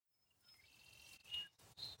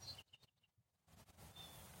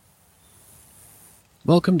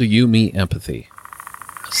Welcome to You, Me, Empathy,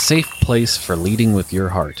 a safe place for leading with your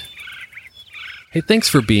heart. Hey, thanks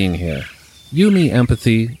for being here. You, Me,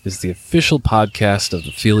 Empathy is the official podcast of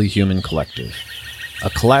the Feely Human Collective, a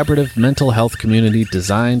collaborative mental health community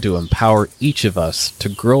designed to empower each of us to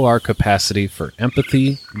grow our capacity for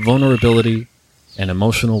empathy, vulnerability, and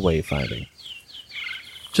emotional wayfinding.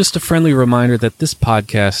 Just a friendly reminder that this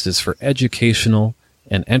podcast is for educational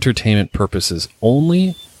and entertainment purposes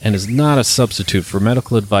only and is not a substitute for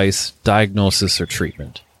medical advice, diagnosis, or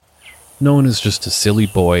treatment. No one is just a silly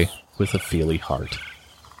boy with a feely heart.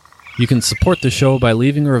 You can support the show by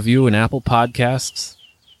leaving a review in Apple Podcasts,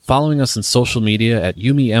 following us on social media at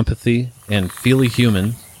Yumi Empathy and Feely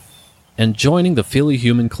Human, and joining the Feely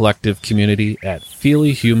Human Collective community at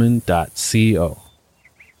feelyhuman.co.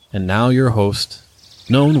 And now your host,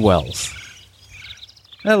 Known Wells.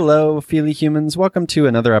 Hello, Feely Humans. Welcome to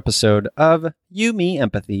another episode of You, Me,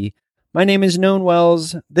 Empathy. My name is Known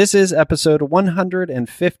Wells. This is episode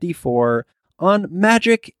 154 on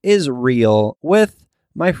Magic is Real with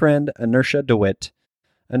my friend Inertia DeWitt.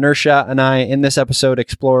 Inertia and I, in this episode,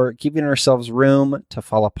 explore giving ourselves room to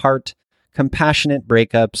fall apart, compassionate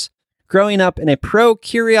breakups, growing up in a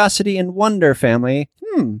pro-curiosity and wonder family.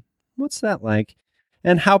 What's that like?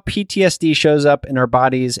 And how PTSD shows up in our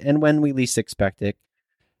bodies and when we least expect it.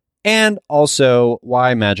 And also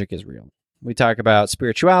why magic is real. We talk about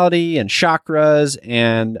spirituality and chakras,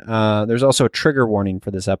 and there's also a trigger warning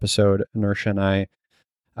for this episode. Inertia and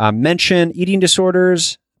I mention eating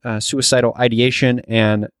disorders, suicidal ideation,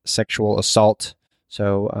 and sexual assault.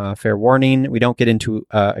 So fair warning, we don't get into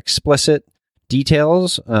explicit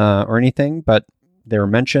details or anything, but they were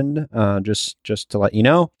mentioned just to let you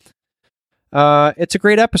know. It's a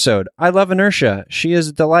great episode. I love Inertia. She is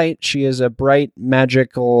a delight. She is a bright,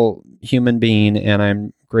 magical human being, and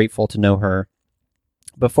I'm grateful to know her.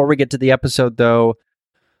 Before we get to the episode, though,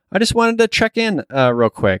 I just wanted to check in real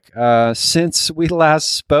quick. Since we last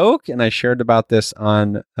spoke, and I shared about this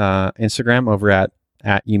on Instagram over at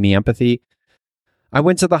Yumi Empathy, I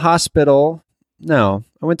went to the hospital. No,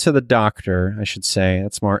 I went to the doctor, I should say.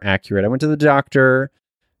 That's more accurate. I went to the doctor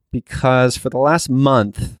because for the last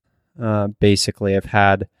month, basically, I've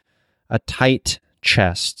had a tight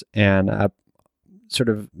chest and sort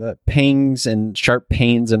of pangs and sharp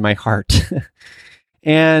pains in my heart.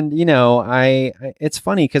 And, you know, it's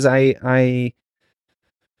funny because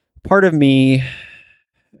part of me,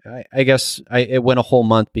 I guess it went a whole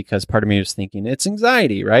month because part of me was thinking it's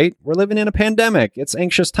anxiety, right? We're living in a pandemic. It's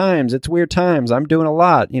anxious times. It's weird times. I'm doing a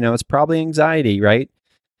lot. You know, it's probably anxiety, right?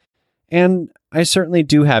 And I certainly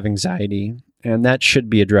do have anxiety. And that should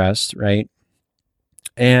be addressed, right?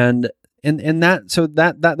 And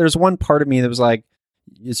that there's one part of me that was like,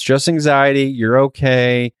 it's just anxiety. You're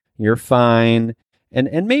okay. You're fine.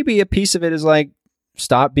 And maybe a piece of it is like,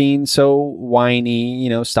 stop being so whiny.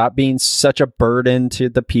 You know, stop being such a burden to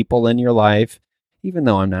the people in your life. Even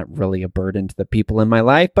though I'm not really a burden to the people in my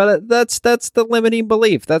life, but that's the limiting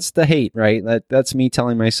belief. That's the hate, right? That's me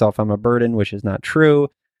telling myself I'm a burden, which is not true.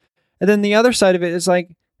 And then the other side of it is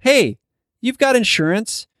like, hey, you've got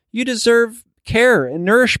insurance. You deserve care and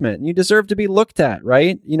nourishment. And you deserve to be looked at,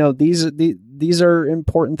 right? You know, these are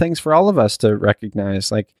important things for all of us to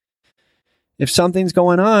recognize. Like, if something's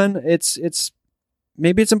going on, it's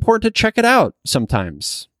maybe it's important to check it out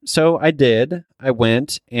sometimes. So I did. I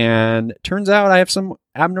went, and it turns out I have some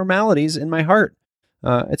abnormalities in my heart.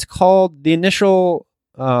 It's called, the initial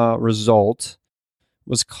result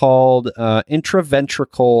was called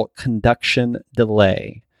intraventricular conduction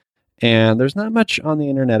delay. And there's not much on the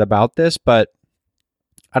internet about this, but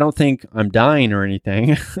I don't think I'm dying or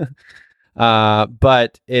anything.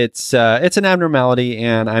 But it's an abnormality,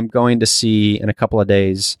 and I'm going to see in a couple of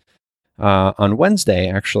days, on Wednesday,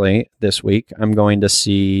 actually, this week, I'm going to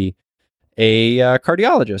see a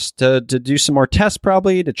cardiologist to do some more tests,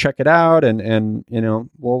 probably to check it out, and you know,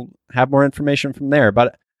 we'll have more information from there.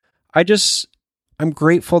 But I'm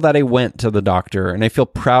grateful that I went to the doctor, and I feel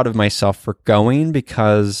proud of myself for going,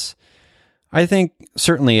 because I think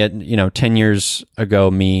certainly 10 years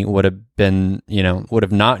ago, me would have been, would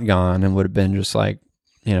have not gone and would have been just like,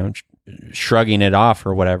 shrugging it off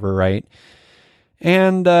or whatever. Right.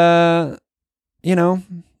 And, I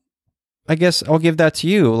guess I'll give that to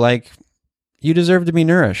you. Like, you deserve to be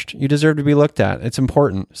nourished. You deserve to be looked at. It's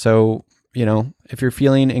important. So, if you're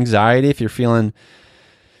feeling anxiety, if you're feeling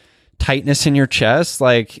tightness in your chest,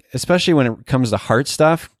 like, especially when it comes to heart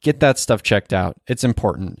stuff, get that stuff checked out. It's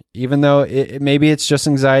important. Even though maybe it's just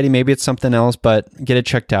anxiety, maybe it's something else, but get it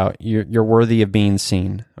checked out. You're worthy of being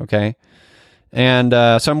seen. Okay. And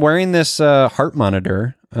so I'm wearing this heart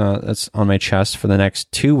monitor that's on my chest for the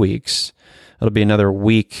next 2 weeks. it'll be another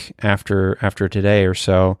week after today or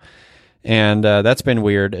so. And that's been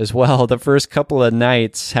weird as well. The first couple of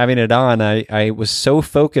nights having it on, I was so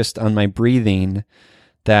focused on my breathing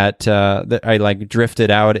that I like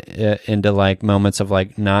drifted out into like moments of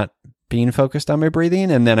like not being focused on my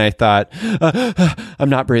breathing. And then I thought, I'm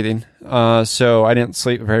not breathing. So I didn't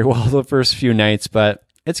sleep very well the first few nights, but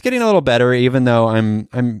it's getting a little better, even though I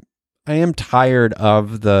am tired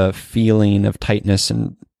of the feeling of tightness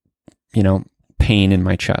and, pain in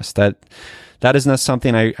my chest. That is not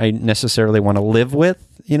something I necessarily want to live with,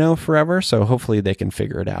 forever. So hopefully they can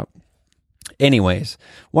figure it out. Anyways,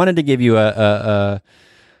 wanted to give you a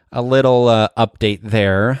little update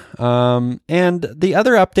there. And the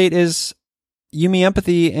other update is Yumi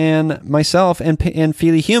Empathy and myself and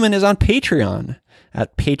Feely Human is on Patreon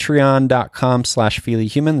at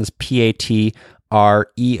patreon.com/feelyhuman. That's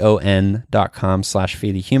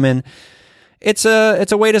patreon.com/feelyhuman. It's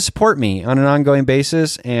a way to support me on an ongoing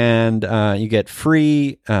basis, and you get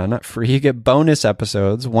you get bonus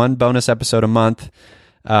episodes, one bonus episode a month,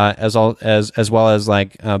 as well as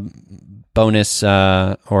like bonus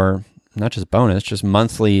or not just bonus, just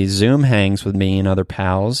monthly Zoom hangs with me and other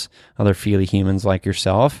pals, other Feely humans like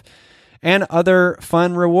yourself, and other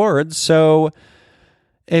fun rewards. So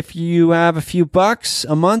if you have a few bucks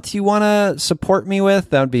a month you want to support me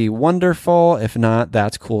with, that would be wonderful. If not,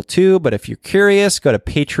 that's cool too. But if you're curious, go to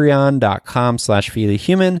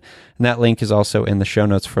patreon.com/feelyhuman. And that link is also in the show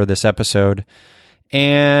notes for this episode.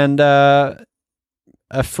 And a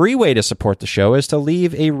free way to support the show is to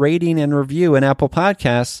leave a rating and review in Apple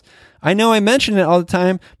Podcasts. I know I mention it all the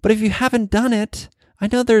time, but if you haven't done it, I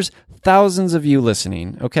know there's thousands of you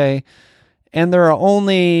listening, okay? And there are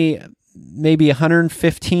only maybe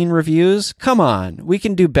 115 reviews. Come on, we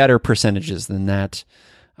can do better percentages than that.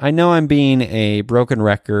 I know I'm being a broken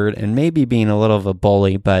record and maybe being a little of a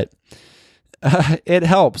bully, but it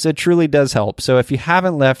helps. It truly does help. So if you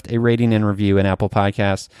haven't left a rating and review in Apple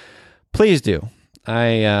Podcasts, please do.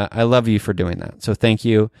 I love you for doing that. So thank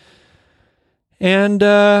you. And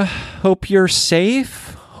hope you're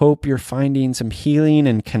safe. Hope you're finding some healing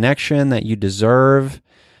and connection that you deserve.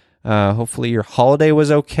 Hopefully your holiday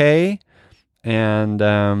was okay. And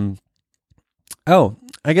I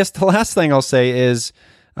guess the last thing I'll say is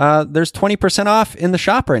there's 20% off in the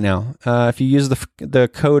shop right now. If you use the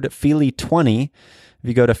code Feely20, if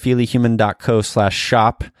you go to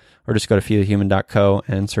feelyhuman.co/shop, or just go to feelyhuman.co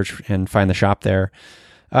and search and find the shop there,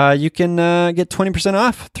 you can get 20%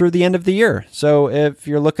 off through the end of the year. So if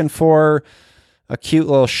you're looking for a cute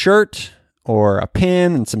little shirt or a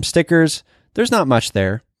pin and some stickers, there's not much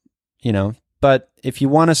there, but if you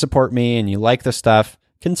want to support me and you like the stuff,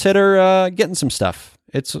 consider getting some stuff.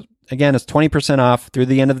 It's 20% off through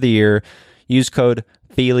the end of the year. Use code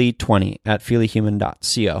Feely20 at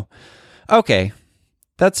feelyhuman.co. Okay,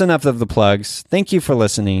 that's enough of the plugs. Thank you for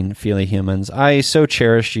listening, Feely humans. I so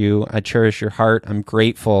cherish you. I cherish your heart. I'm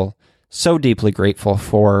grateful, so deeply grateful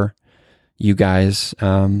for you guys.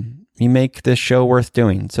 You make this show worth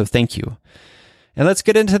doing, so thank you. And let's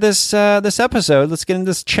get into this episode. Let's get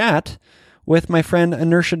into this chat with my friend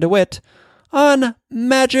Inertia DeWitt on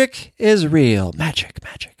Magic is Real. Magic,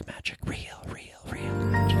 real, magic.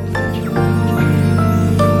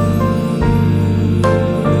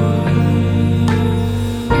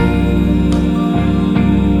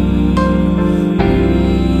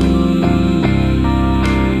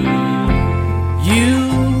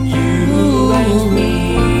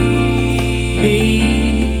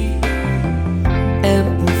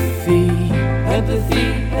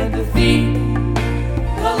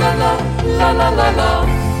 La la la,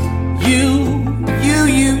 you,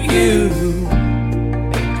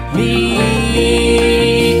 me,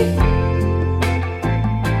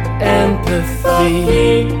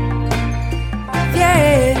 empathy,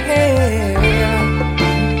 yeah,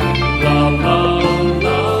 la la la.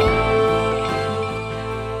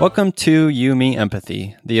 Welcome to You, Me,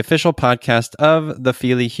 Empathy, the official podcast of the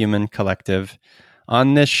Feely Human Collective.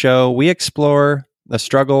 On this show, we explore the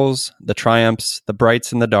struggles, the triumphs, the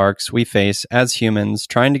brights and the darks we face as humans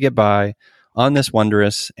trying to get by on this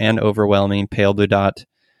wondrous and overwhelming pale blue dot.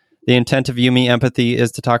 The intent of You, Me, Empathy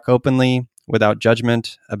is to talk openly, without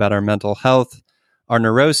judgment, about our mental health, our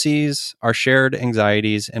neuroses, our shared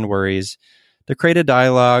anxieties and worries, to create a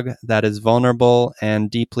dialogue that is vulnerable and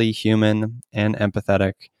deeply human and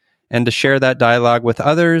empathetic, and to share that dialogue with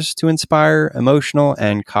others to inspire emotional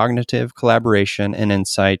and cognitive collaboration and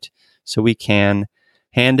insight so we can,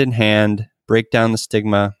 hand in hand, break down the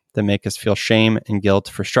stigma that make us feel shame and guilt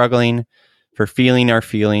for struggling, for feeling our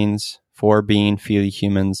feelings, for being Feely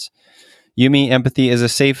humans. Yumi Empathy is a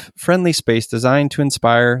safe, friendly space designed to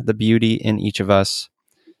inspire the beauty in each of us.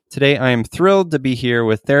 Today, I am thrilled to be here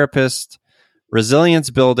with therapist, resilience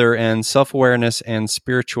builder, and self-awareness and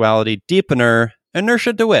spirituality deepener,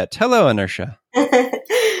 Inertia DeWitt. Hello, Inertia.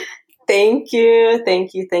 Thank you.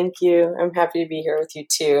 Thank you. Thank you. I'm happy to be here with you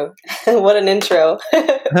too. What an intro.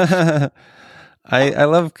 I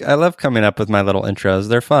love coming up with my little intros.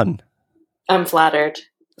 They're fun. I'm flattered.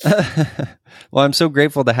 Well, I'm so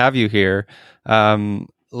grateful to have you here.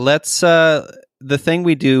 Let's the thing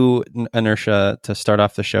we do, Inertia, to start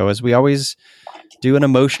off the show is we always do an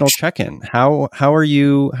emotional check-in. How are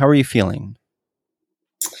you feeling?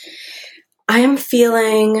 I am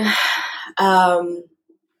feeling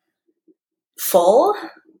full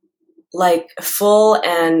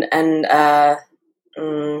and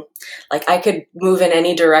like I could move in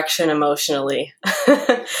any direction emotionally,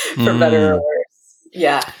 for better or worse.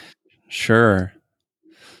 Yeah. Sure.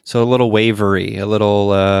 So a little wavery, a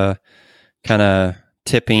little kind of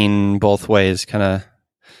tipping both ways, kind of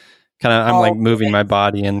I'm like moving my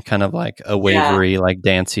body in kind of like a wavery, like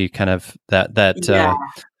dancey kind of that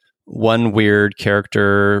one weird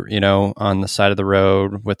character, on the side of the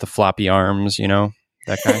road with the floppy arms,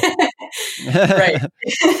 that guy. Right.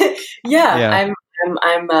 Yeah.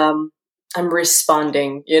 I'm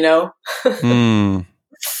responding,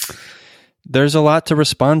 There's a lot to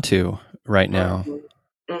respond to right now.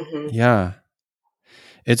 Mm-hmm. Yeah.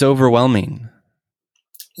 It's overwhelming.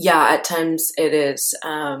 Yeah, at times it is.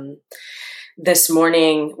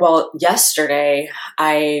 Yesterday,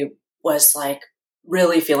 I was like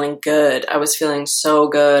really feeling good. I was feeling so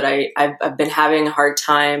good. I've been having a hard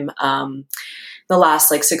time the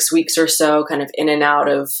last like 6 weeks or so, kind of in and out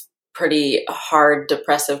of pretty hard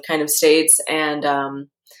depressive kind of states. And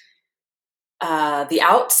the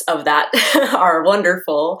outs of that are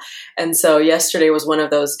wonderful. And so yesterday was one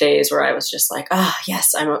of those days where I was just like,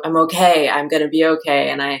 yes, I'm okay. I'm going to be okay.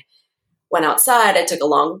 And I went outside. I took a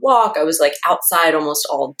long walk. I was like outside almost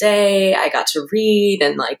all day. I got to read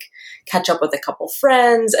and like catch up with a couple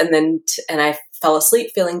friends. And then, and I fell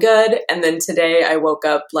asleep feeling good. And then today I woke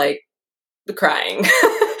up like crying.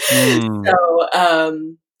 So,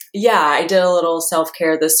 I did a little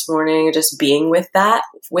self-care this morning, just being with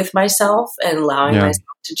myself and allowing myself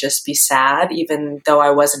to just be sad, even though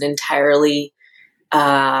I wasn't entirely,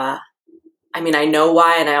 I know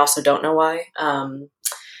why, and I also don't know why.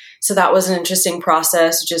 So that was an interesting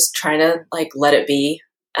process, just trying to like let it be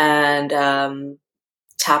and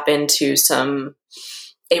tap into some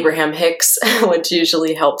Abraham Hicks, which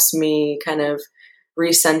usually helps me kind of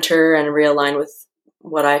recenter and realign with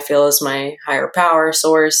what I feel is my higher power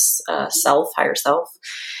source, higher self.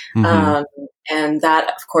 Mm-hmm. And that,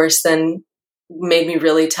 of course, then made me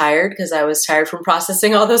really tired because I was tired from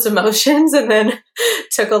processing all those emotions, and then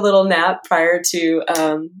took a little nap prior to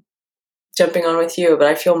jumping on with you. But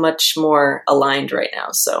I feel much more aligned right now.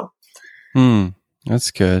 So that's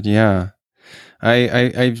good. Yeah.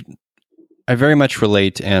 I very much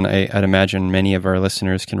relate, and I'd imagine many of our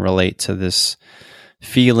listeners can relate to this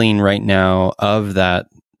feeling right now of that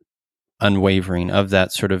unwavering, of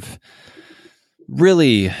that sort of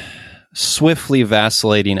really swiftly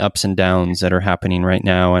vacillating ups and downs that are happening right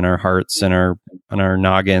now in our hearts and our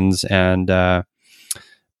noggins, and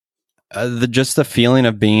just the feeling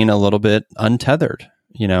of being a little bit untethered,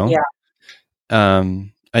 Yeah.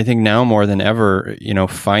 I think now more than ever,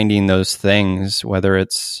 finding those things, whether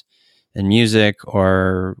it's in music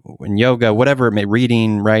or in yoga, whatever it may,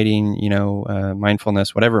 reading, writing,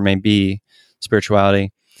 mindfulness, whatever it may be,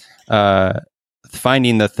 spirituality,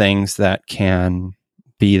 finding the things that can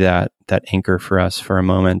be that anchor for us for a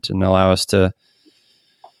moment and allow us to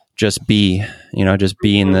just be, just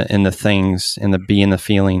be in the things, be in the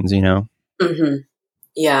feelings, Mm-hmm.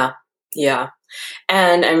 Yeah. Yeah.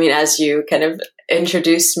 And I mean, as you kind of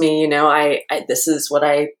introduced me, I this is what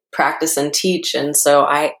I practice and teach. And so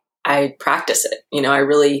I practice it. I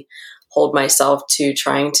really hold myself to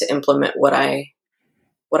trying to implement what I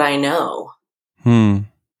know. Do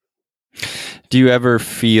you ever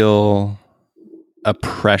feel a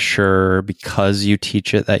pressure because you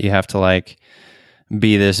teach it that you have to like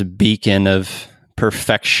be this beacon of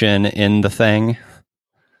perfection in the thing?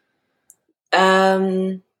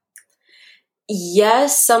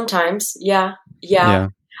 Yes, sometimes. Yeah.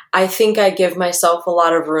 I think I give myself a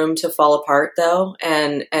lot of room to fall apart though.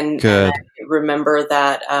 And Good. I remember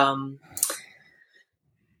that,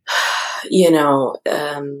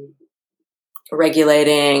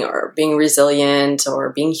 regulating or being resilient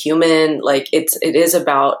or being human, like it is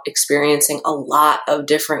about experiencing a lot of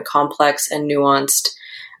different complex and nuanced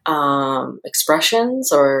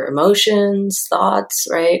expressions or emotions, thoughts,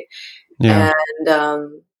 right? Yeah.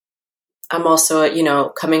 And I'm also,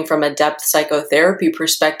 coming from a depth psychotherapy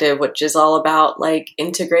perspective, which is all about like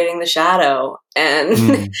integrating the shadow.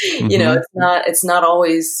 And, it's not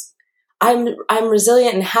always, I'm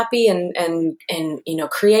resilient and happy and,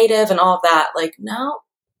 creative and all of that. Like, no,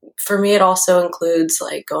 for me, it also includes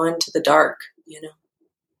like going to the dark,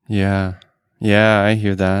 Yeah. Yeah. I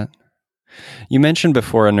hear that. You mentioned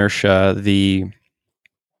before, inertia, the,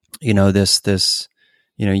 this,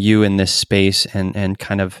 you in this space and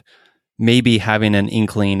kind of maybe having an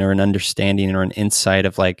inkling or an understanding or an insight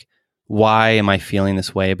of like, why am I feeling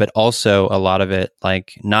this way? But also a lot of it,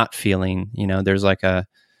 like not feeling, there's like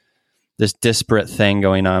this disparate thing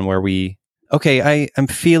going on where I'm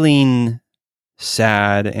feeling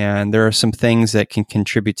sad and there are some things that can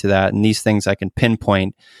contribute to that. And these things I can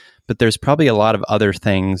pinpoint, but there's probably a lot of other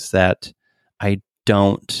things that I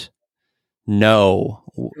don't know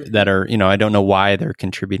that are, I don't know why they're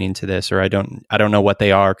contributing to this, or I don't know what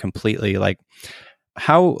they are completely. Like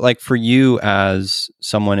how, like for you as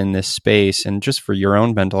someone in this space and just for your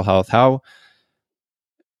own mental health, how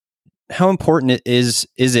important is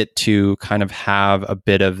it to kind of have a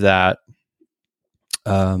bit of that?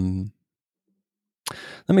 Let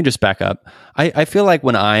me just back up. I feel like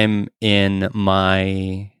when I'm in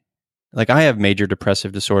I have major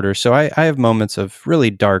depressive disorder, so I have moments of really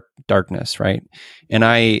darkness, right?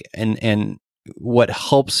 And what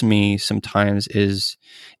helps me sometimes is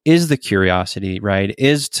the curiosity, right?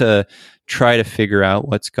 Is to try to figure out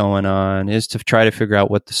what's going on, is to try to figure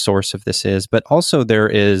out what the source of this is. But also there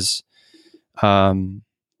is, there's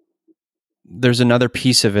another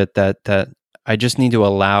piece of it that I just need to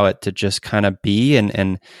allow it to just kind of be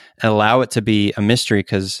and allow it to be a mystery,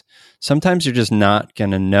 because sometimes you're just not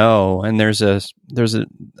going to know. And there's a,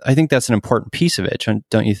 I think that's an important piece of it.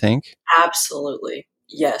 Don't you think? Absolutely.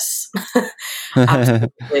 Yes.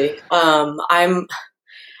 Absolutely. I'm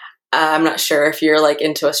not sure if you're like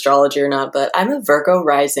into astrology or not, but I'm a Virgo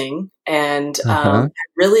rising, and I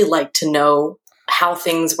really like to know how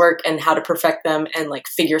things work and how to perfect them and like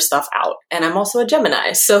figure stuff out. And I'm also a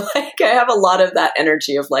Gemini. So like I have a lot of that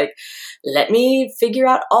energy of like, let me figure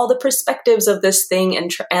out all the perspectives of this thing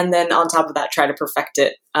and then on top of that, try to perfect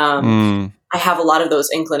it. I have a lot of those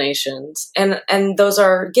inclinations and those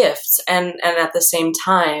are gifts. And at the same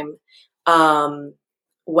time,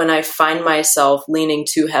 when I find myself leaning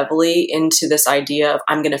too heavily into this idea of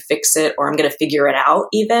I'm going to fix it or I'm going to figure it out,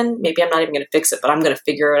 even maybe I'm not even going to fix it, but I'm going to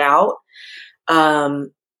figure it out. I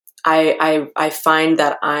find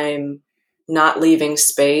that I'm not leaving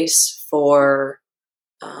space for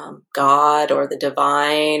God or the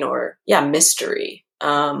divine or mystery.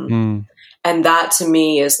 And that to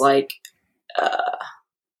me is like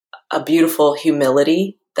a beautiful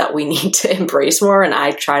humility that we need to embrace more. And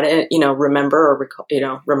I try to, remember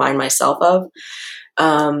or, remind myself of.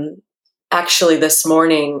 Actually, this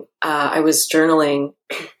morning, I was journaling.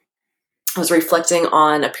 I was reflecting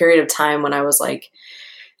on a period of time when I was like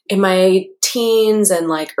in my teens and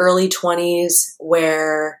like early 20s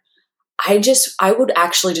where I would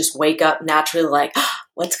actually just wake up naturally like,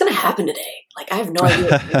 what's going to happen today? Like, I have no idea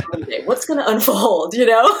what's going to happen today. What's going to unfold,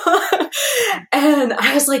 And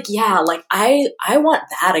I was like, yeah, like I want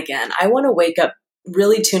that again. I want to wake up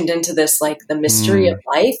really tuned into this, like the mystery of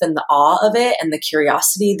life and the awe of it and the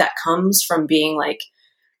curiosity that comes from being like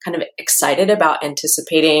kind of excited about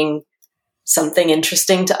anticipating something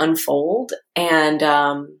interesting to unfold. And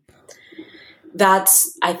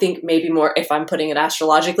that's, I think maybe more, if I'm putting it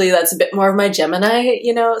astrologically, that's a bit more of my Gemini,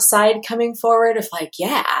 side coming forward of like,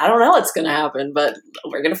 yeah, I don't know what's going to happen, but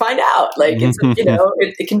we're going to find out. Like, it's,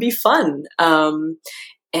 it can be fun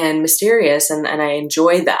and mysterious. And I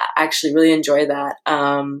enjoy that. I actually really enjoy that.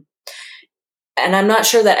 And I'm not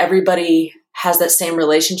sure that everybody has that same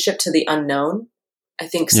relationship to the unknown. I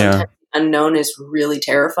think sometimes unknown is really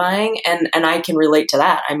terrifying, and I can relate to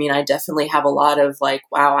that. I mean, I definitely have a lot of like,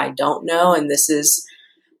 wow, I don't know, and this is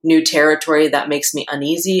new territory that makes me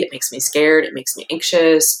uneasy. It makes me scared. It makes me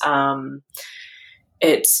anxious.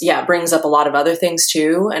 It brings up a lot of other things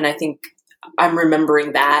too, and I think I'm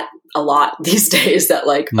remembering that a lot these days. That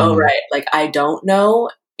like, oh right, like I don't know.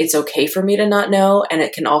 It's okay for me to not know, and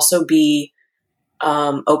it can also be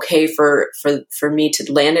okay for me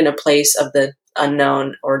to land in a place of the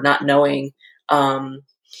unknown or not knowing,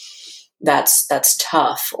 that's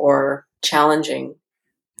tough or challenging.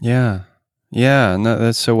 No,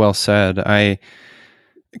 that's so well said.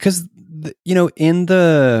 Because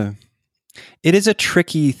it is a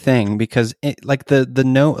tricky thing, because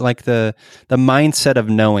the mindset of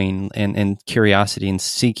knowing and curiosity and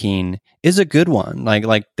seeking is a good one.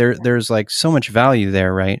 Like there's like so much value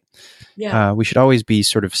there, right? Yeah. We should always be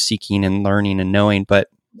sort of seeking and learning and knowing, but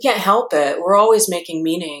You can't help it. We're always making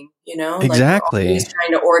meaning, exactly. Like we're always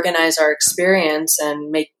trying to organize our experience and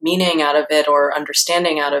make meaning out of it or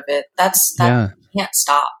understanding out of it. You can't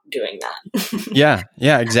stop doing that.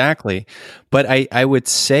 Yeah, exactly. But I would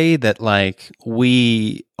say that, like,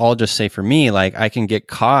 I'll just say for me, like, I can get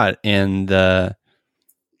caught in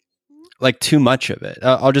like too much of it.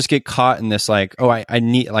 I'll just get caught in this, like, oh, I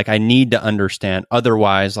need to understand.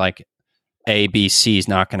 Otherwise, like, A, B, C is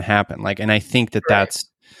not going to happen. Like, and I think that that's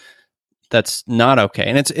not okay.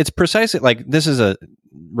 And it's precisely like, this is a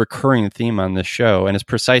recurring theme on this show. And it's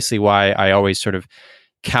precisely why I always sort of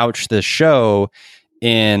couch this show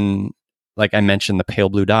in, like I mentioned, the pale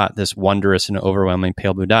blue dot, this wondrous and overwhelming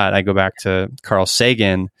pale blue dot. I go back to Carl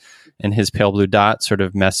Sagan and his pale blue dot sort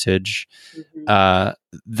of message. Mm-hmm.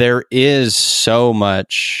 There is so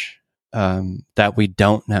much that we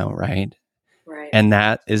don't know, right? Right. And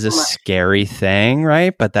that is a scary thing,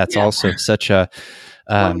 right? But that's also such a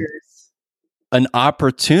an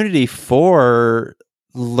opportunity for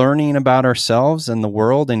learning about ourselves and the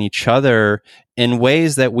world and each other in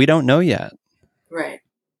ways that we don't know yet. Right.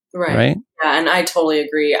 Right. Yeah, and I totally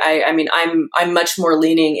agree. I mean, I'm much more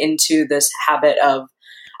leaning into this habit of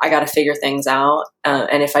I got to figure things out,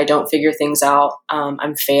 and if I don't figure things out,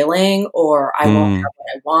 I'm failing, or I won't have what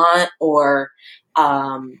I want, or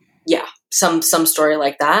some story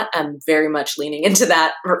like that. I'm very much leaning into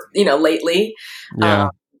that, lately.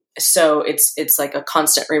 Yeah. So it's like a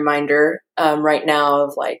constant reminder right now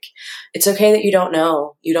of, like, it's okay that you don't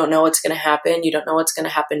know what's going to happen. You don't know what's going to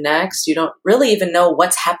happen next. You don't really even know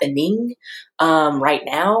what's happening right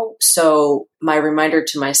now. So my reminder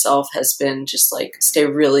to myself has been just, like, stay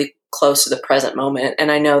really close to the present moment.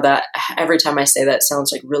 And I know that every time I say that, it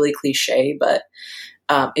sounds like really cliche, but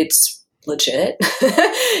it's legit.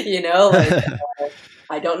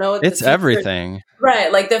 I don't know. It's everything.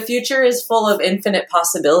 Right. Like, the future is full of infinite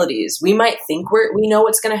possibilities. We might think we know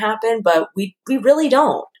what's going to happen, but we really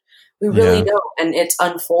don't. We really don't. And it's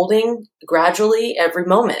unfolding gradually every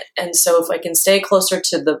moment. And so if I can stay closer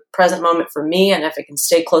to the present moment for me, and if I can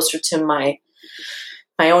stay closer to my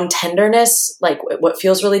own tenderness, like what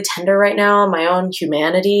feels really tender right now, my own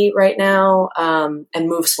humanity right now, and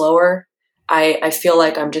move slower, I feel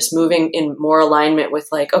like I'm just moving in more alignment with,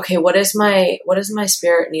 like, okay, what does my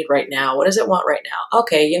spirit need right now? What does it want right now?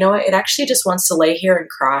 Okay, you know what? It actually just wants to lay here and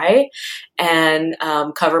cry and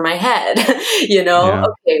cover my head.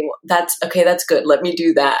 Okay, that's good. Let me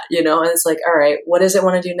do that. And it's like, all right, what does it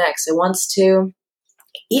want to do next? It wants to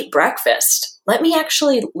eat breakfast. Let me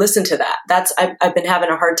actually listen to that. I've been having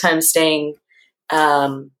a hard time staying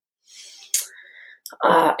in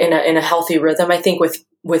a healthy rhythm, I think,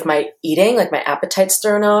 with my eating, like, my appetite's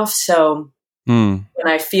thrown off. So when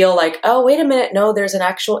I feel like, oh, wait a minute, no, there's an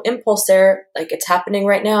actual impulse there, like, it's happening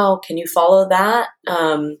right now. Can you follow that?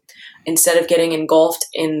 Instead of getting engulfed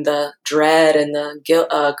in the dread and the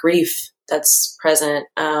guilt, grief that's present,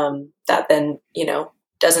 that then,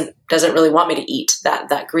 doesn't really want me to eat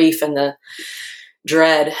that grief and the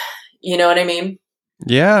dread. You know what I mean?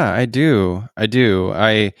 Yeah, I do.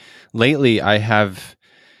 Lately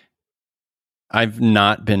I've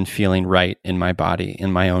not been feeling right in my body,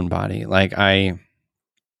 in my own body. Like, I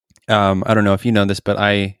don't know if you know this, but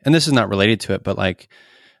and this is not related to it, but, like,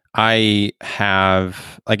 I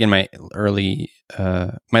have, like, in my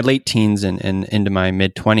my late teens and into my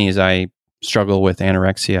mid 20s, I struggle with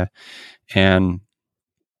anorexia, and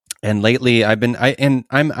lately I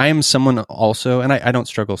am someone also, and I don't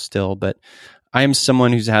struggle still, but I am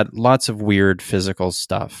someone who's had lots of weird physical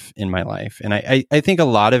stuff in my life, and I think a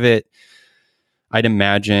lot of it, I'd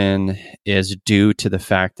imagine, is due to the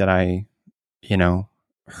fact that I,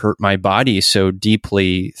 hurt my body so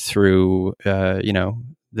deeply through,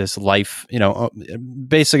 this life,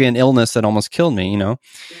 basically an illness that almost killed me,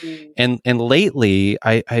 and lately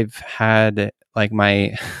I've had, like,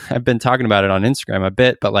 I've been talking about it on Instagram a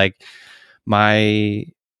bit, but, like,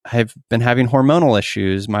 I've been having hormonal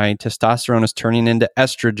issues. My testosterone is turning into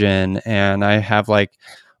estrogen, and I have, like,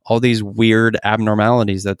 all these weird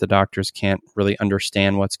abnormalities that the doctors can't really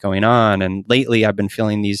understand what's going on. And lately I've been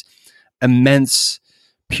feeling these immense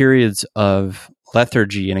periods of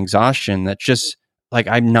lethargy and exhaustion that just, like,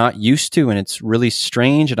 I'm not used to. And it's really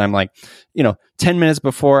strange. And I'm like, 10 minutes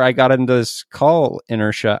before I got into this call,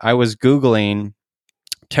 Inertia, I was Googling,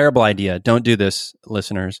 terrible idea. Don't do this,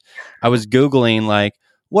 listeners. I was Googling, like,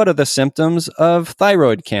 what are the symptoms of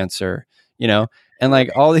thyroid cancer? And,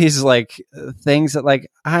 like, all these, like, things that, like,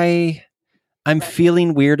 I'm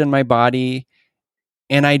feeling weird in my body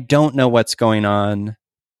and I don't know what's going on.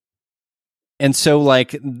 And so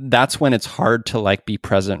like, that's when it's hard to like be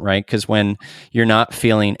present, right? Because when you're not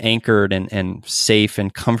feeling anchored and safe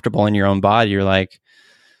and comfortable in your own body, you're like,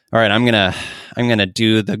 all right, I'm gonna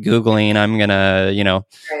do the Googling. I'm gonna,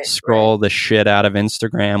 scroll the shit out of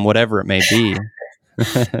Instagram, whatever it may be.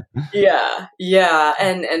 Yeah.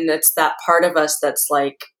 And it's that part of us that's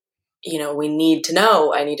like, we need to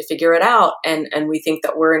know, I need to figure it out. And we think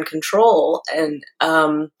that we're in control. And,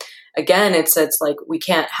 again, it's like, we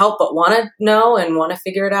can't help but want to know and want to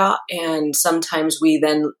figure it out. And sometimes we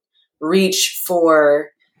then reach for,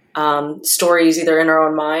 stories either in our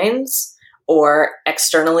own minds or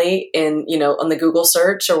externally in, on the Google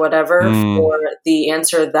search or whatever for the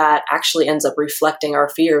answer that actually ends up reflecting our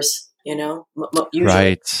fears, usually.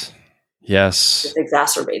 Right. Yes. It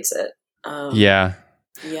exacerbates it. Yeah.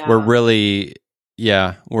 We're really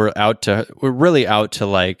out to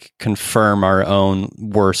like confirm our own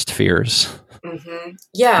worst fears. Mm-hmm.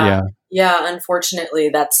 Yeah. Unfortunately,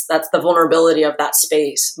 that's the vulnerability of that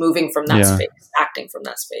space, moving from that space, acting from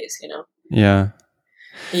that space,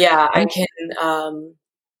 Yeah, I can. I'm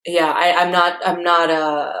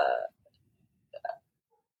not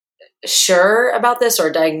sure about this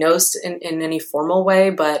or diagnosed in any formal way,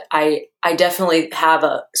 but I definitely have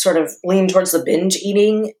a sort of lean towards the binge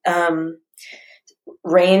eating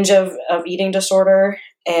range of eating disorder,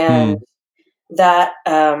 and that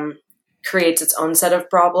creates its own set of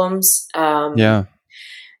problems. And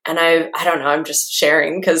I don't know, I'm just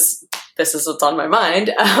sharing because this is what's on my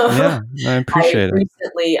mind. I appreciate it.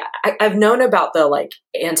 Recently, I've known about the like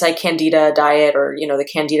anti-candida diet or, the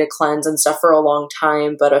candida cleanse and stuff for a long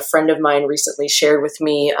time. But a friend of mine recently shared with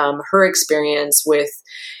me her experience with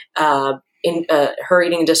her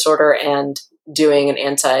eating disorder and doing an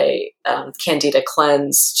anti-candida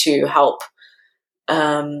cleanse to help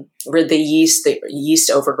rid the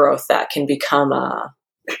yeast overgrowth that can become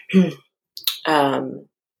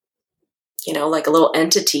like a little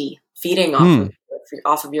entity feeding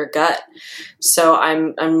off of your gut. So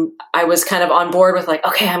I was kind of on board with like,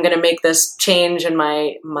 okay, I'm going to make this change in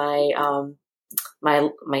my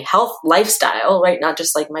health lifestyle, right? Not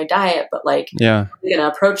just like my diet, but like, I'm going to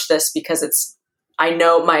approach this because I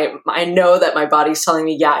know that my body's telling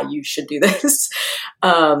me, yeah, you should do this.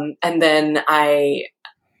 And then I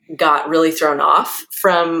got really thrown off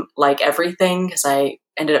from like everything because I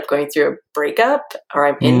ended up going through a breakup, or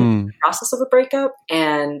I'm in the process of a breakup.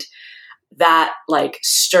 And that like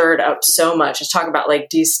stirred up so much. Just talk about like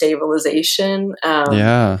destabilization.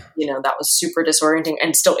 That was super disorienting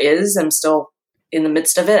and still is. I'm still in the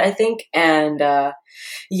midst of it, I think. And,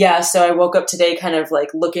 so I woke up today kind of like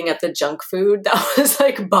looking at the junk food that was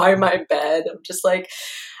like by my bed. I'm just like,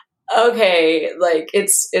 okay, like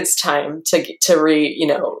it's time to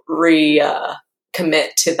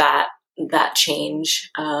commit to that change.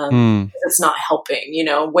 It's not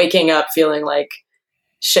helping, waking up feeling like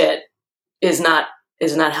shit is not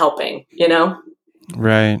helping,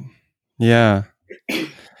 Right. Yeah.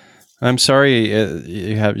 I'm sorry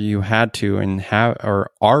you had to and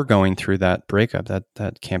are going through that breakup.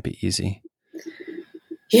 That can't be easy.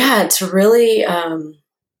 Yeah, it's really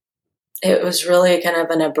it was really kind of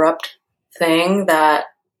an abrupt thing that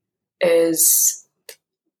is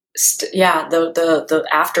the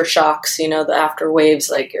aftershocks, the after waves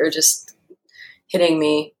like are just hitting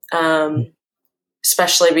me.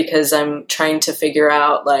 Especially because I'm trying to figure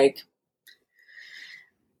out like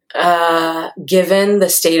given the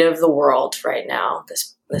state of the world right now,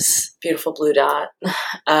 this beautiful blue dot,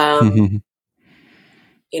 and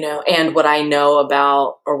what I know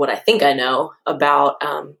about, or what I think I know about,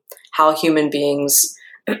 how human beings,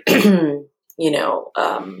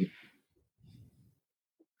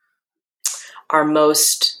 are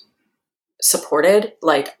most supported.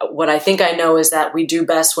 Like what I think I know is that we do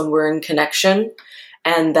best when we're in connection,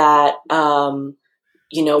 and that,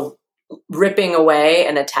 ripping away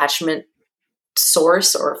an attachment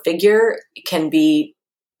source or figure can be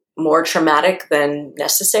more traumatic than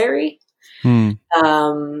necessary. And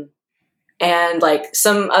like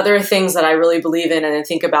some other things that I really believe in and I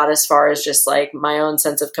think about as far as just like my own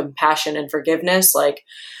sense of compassion and forgiveness, like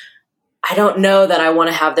I don't know that I want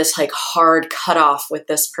to have this like hard cutoff with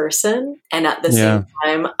this person. And at the same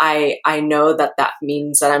time, I know that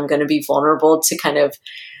means that I'm going to be vulnerable to kind of,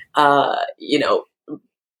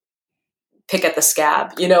 pick at the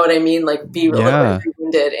scab, you know what I mean? Like be a little bit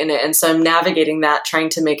wounded in it. And so I'm navigating that, trying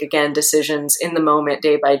to make, again, decisions in the moment,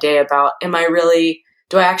 day by day about, do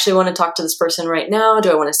I actually want to talk to this person right now?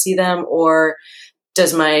 Do I want to see them? Or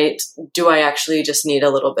do I actually just need a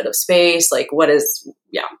little bit of space? Like what is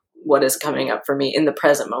coming up for me in the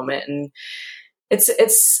present moment?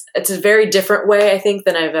 it's a very different way, I think,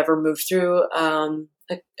 than I've ever moved through a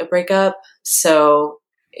breakup. So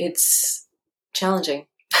it's challenging.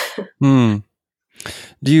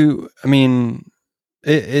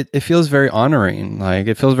 It feels very honoring. Like,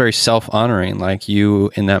 it feels very self-honoring. Like,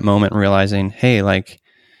 you in that moment realizing, hey, like,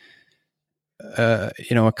 a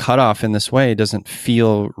cutoff in this way doesn't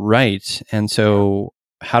feel right. And so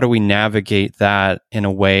how do we navigate that in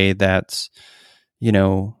a way that's,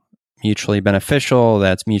 mutually beneficial,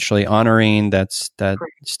 that's mutually honoring, that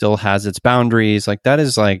still has its boundaries? Like,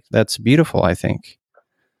 that's beautiful, I think.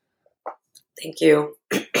 Thank you.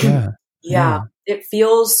 Yeah. It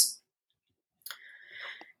feels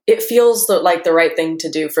like the right thing to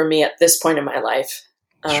do for me at this point in my life.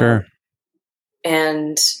 Sure.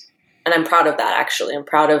 And I'm proud of that, actually. I'm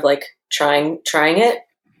proud of like trying it.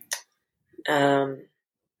 Yeah,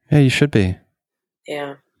 you should be.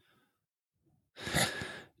 Yeah.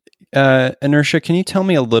 Anoursha, can you tell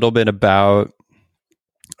me a little bit about,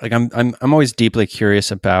 like, I'm always deeply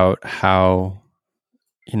curious about how,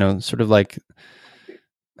 sort of like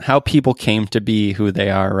how people came to be who they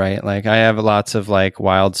are, right? Like, I have lots of like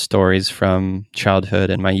wild stories from childhood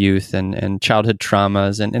and my youth and childhood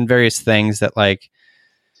traumas and various things that like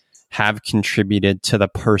have contributed to the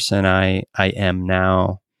person I am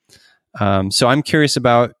now. So I'm curious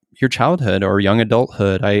about your childhood or young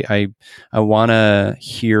adulthood. I want to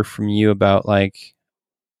hear from you about like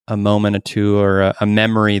a moment or two or a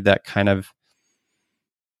memory that kind of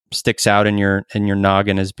sticks out in your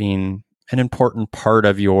noggin as being an important part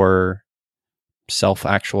of your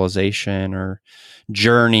self-actualization or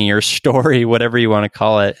journey or story, whatever you want to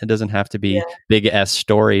call it. It doesn't have to be big S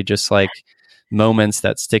story, just like moments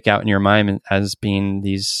that stick out in your mind as being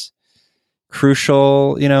these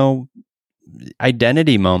crucial,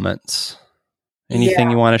 identity moments.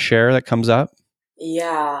 Anything you want to share that comes up?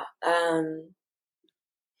 Yeah.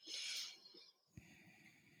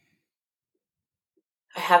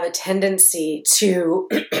 I have a tendency to,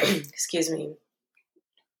 excuse me,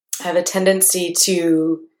 go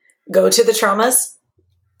to the traumas.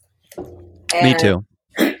 Me too.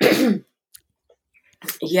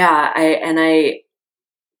 Yeah.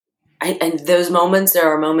 And those moments,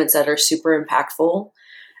 there are moments that are super impactful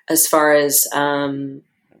as far as,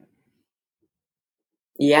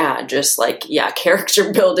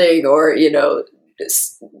 character building or, the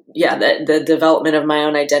development of my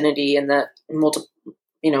own identity and the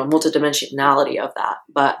multidimensionality of that.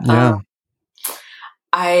 But,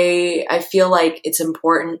 I feel like it's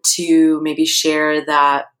important to maybe share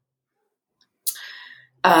that,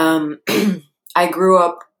 I grew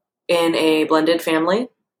up in a blended family.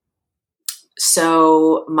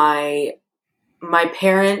 So my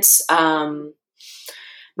parents, my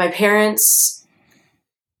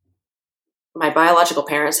biological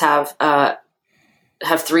parents have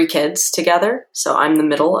 3 kids together. So I'm the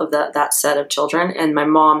middle of that set of children. And my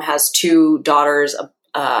mom has 2 daughters,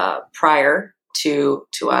 prior to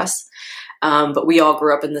us. But we all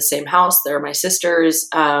grew up in the same house. They're my sisters.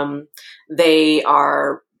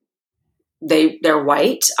 They're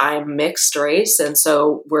white. I'm mixed race. And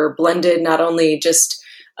so we're blended, not only just,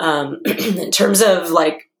 in terms of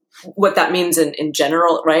like what that means in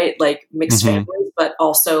general, right? Like mixed families, but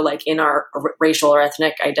also like in our racial or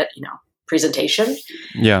ethnic presentation.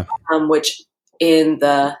 Yeah. Which in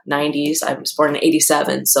the 90s, I was born in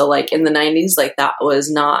 87. So like in the 90s, like that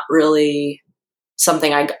was not really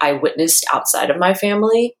something I witnessed outside of my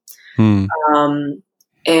family. And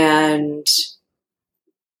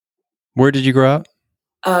where did you grow up?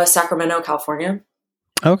 Sacramento, California.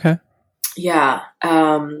 Okay. Yeah.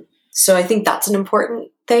 So I think that's an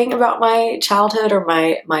important thing about my childhood or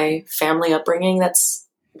my family upbringing that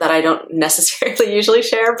I don't necessarily usually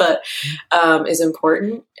share, but is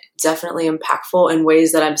important. Definitely impactful in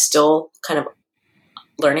ways that I'm still kind of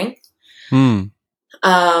learning. My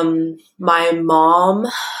mom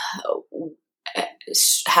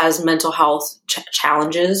has mental health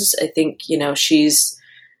challenges. I think, she's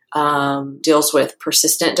deals with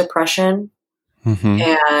persistent depression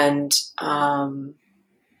and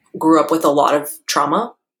grew up with a lot of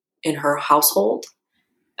trauma in her household,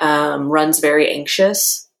 runs very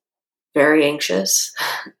anxious.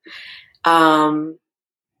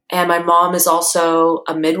 And my mom is also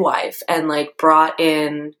a midwife and like brought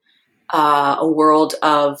in a world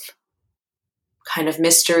of kind of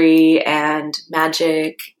mystery and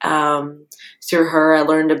magic. Through her, I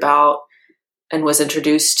learned about and was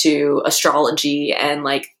introduced to astrology and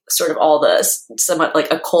like sort of all the somewhat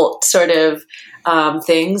like occult sort of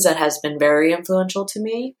things that has been very influential to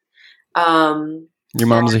me. Your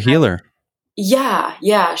mom's a healer. Yeah,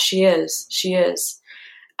 she is.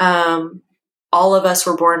 all of us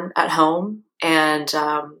were born at home, and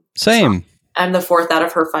Same. I'm the fourth out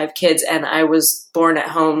of her 5 kids, and I was born at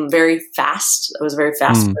home very fast. It was a very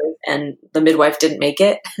fast birth, and the midwife didn't make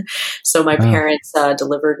it. So my parents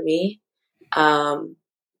delivered me.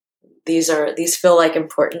 These feel like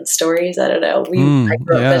important stories. I don't know. I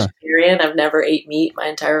grew up vegetarian. I've never ate meat my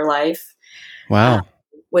entire life. Wow.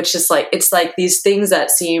 Which is like, it's like these things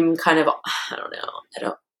that seem kind of, I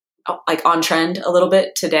don't like on trend a little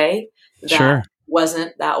bit today. That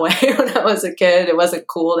wasn't that way when I was a kid. It wasn't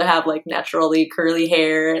cool to have like naturally curly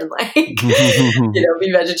hair and like,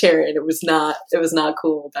 be vegetarian. It was not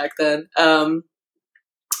cool back then.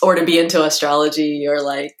 Or to be into astrology or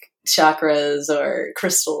like chakras or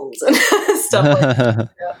crystals and stuff like that.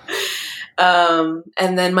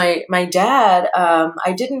 And then my dad,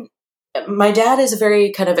 my dad is a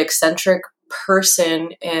very kind of eccentric person,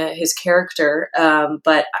 his character.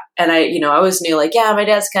 But I always knew like, yeah, my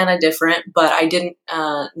dad's kind of different, but I didn't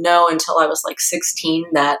know until I was like 16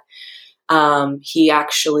 that he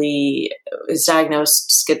actually is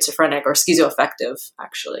diagnosed schizophrenic or schizoaffective,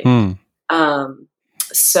 actually.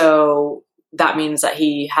 So that means that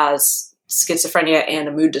he has schizophrenia and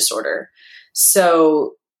a mood disorder.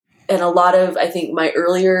 So, and a lot of, I think my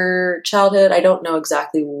earlier childhood, I don't know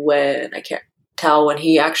exactly when, I can't tell when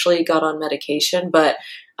he actually got on medication, but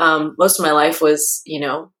most of my life was,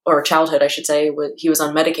 or childhood, I should say, he was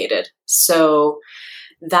unmedicated. So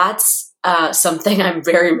that's something I'm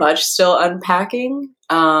very much still unpacking.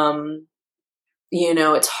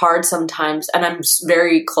 It's hard sometimes, and I'm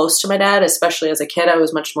very close to my dad, especially as a kid. I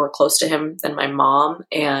was much more close to him than my mom,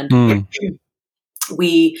 and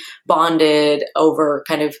we bonded over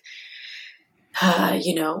kind of,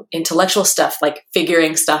 intellectual stuff, like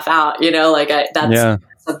figuring stuff out, that's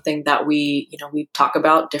something that we talk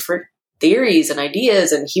about different theories and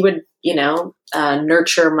ideas, and he would,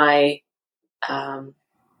 nurture my,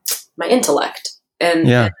 my intellect. And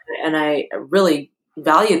I really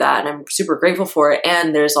value that, and I'm super grateful for it.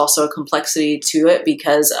 And there's also a complexity to it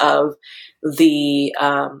because of the,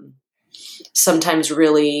 sometimes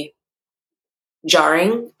really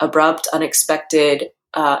jarring, abrupt, unexpected,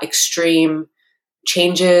 extreme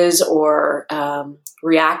changes or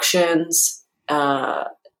reactions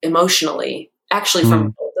emotionally, actually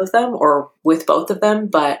from both of them or with both of them.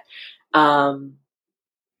 But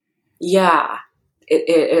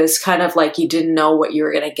it was kind of like you didn't know what you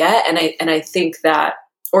were going to get. And I think that,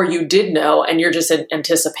 or you did know, and you're just in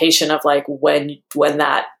anticipation of like when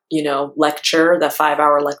that, lecture, the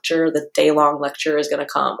 5-hour lecture, the day-long lecture is going to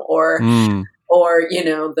come, or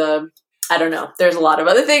I don't know, there's a lot of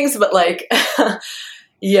other things, but like,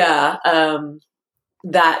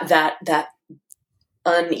 that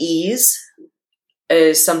unease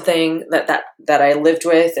is something that I lived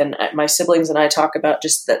with, and my siblings and I talk about,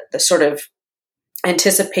 just the sort of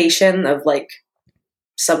anticipation of like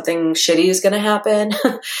something shitty is going to happen.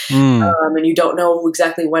 And you don't know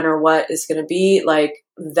exactly when or what is going to be. Like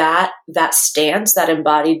that stance, that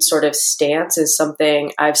embodied sort of stance, is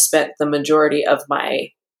something I've spent the majority of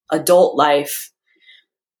my adult life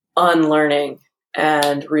unlearning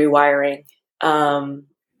and rewiring. And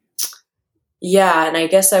I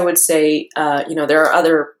guess I would say, there are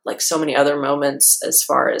other, like so many other moments as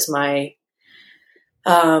far as my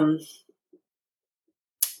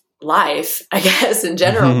life, I guess, in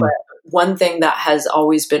general. But one thing that has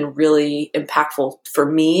always been really impactful for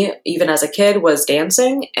me, even as a kid, was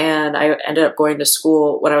dancing. And I ended up going to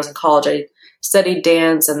school when I was in college. I studied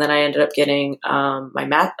dance, and then I ended up getting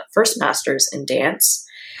my first master's in dance.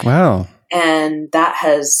 Wow. And that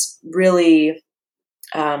has really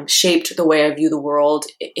shaped the way I view the world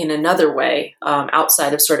in another way,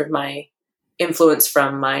 outside of sort of my influence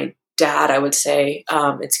from my dad, I would say.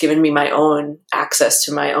 It's given me my own access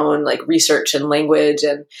to my own like research and language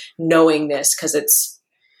and knowingness, because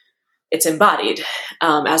it's embodied,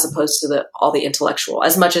 as opposed to all the intellectual,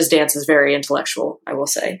 as much as dance is very intellectual, I will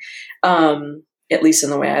say, at least in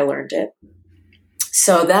the way I learned it.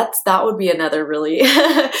 So that would be another really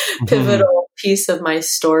pivotal piece of my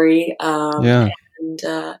story. And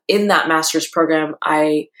in that master's program,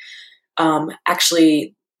 I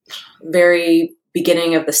actually, very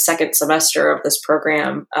beginning of the second semester of this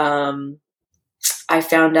program, I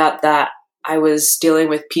found out that I was dealing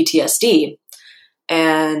with PTSD,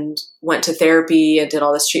 and went to therapy and did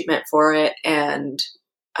all this treatment for it. And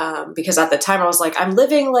because at the time I was like, I'm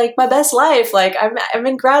living like my best life. Like I'm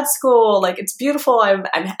in grad school. Like it's beautiful. I'm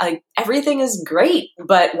like, everything is great,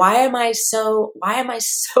 but why am I so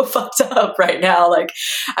fucked up right now? Like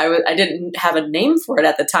I didn't have a name for it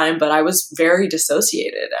at the time, but I was very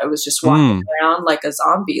dissociated. I was just walking around like a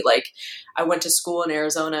zombie. Like I went to school in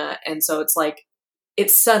Arizona. And so it's like,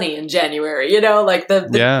 it's sunny in January, like the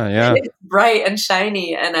it's bright and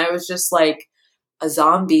shiny. And I was just like a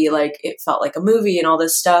zombie. Like it felt like a movie and all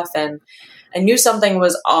this stuff. And I knew something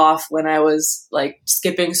was off when I was like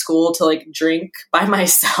skipping school to like drink by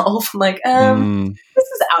myself. I'm like, this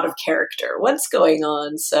is out of character. What's going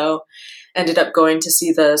on? So ended up going to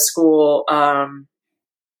see the school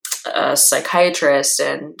a psychiatrist,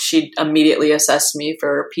 and she immediately assessed me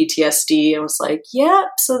for PTSD and was like, yeah,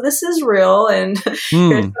 so this is real, and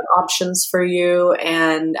here's some options for you.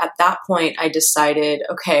 And at that point I decided,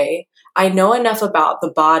 okay, I know enough about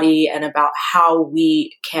the body and about how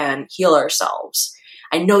we can heal ourselves.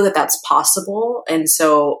 I know that that's possible. And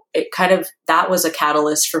so that was a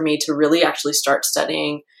catalyst for me to really actually start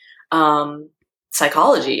studying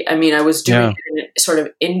psychology. I mean, I was doing it in a sort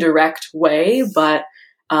of indirect way, but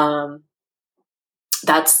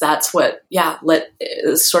that's what,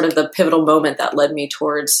 sort of the pivotal moment that led me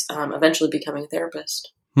towards eventually becoming a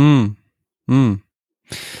therapist.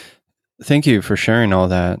 Thank you for sharing all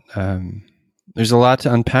that. There's a lot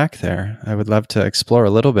to unpack there. I would love to explore a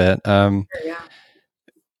little bit. The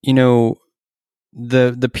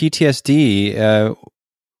PTSD,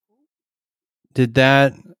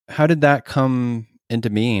 how did that come into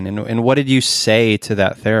being? And what did you say to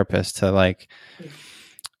that therapist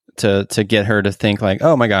to get her to think like,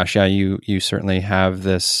 oh my gosh, yeah, you certainly have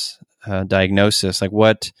this diagnosis. Like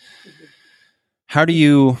how do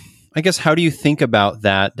you think about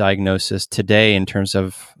that diagnosis today in terms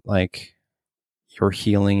of like your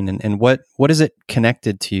healing and what is it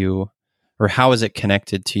connected to you, or how is it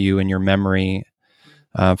connected to you in your memory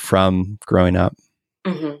from growing up?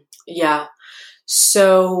 Mm-hmm. Yeah.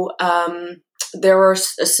 So there were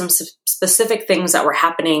some specific things that were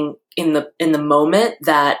happening in the moment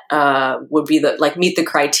that would be meet the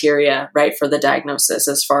criteria, right, for the diagnosis,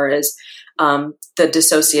 as far as the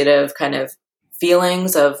dissociative kind of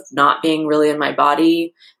feelings of not being really in my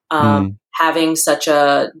body, having such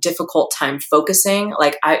a difficult time focusing.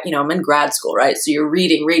 Like I'm in grad school, right? So you're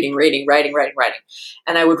reading, writing.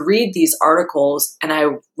 And I would read these articles and I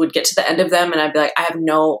would get to the end of them and I'd be like, I have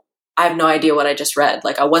no idea what I just read.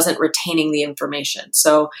 Like I wasn't retaining the information.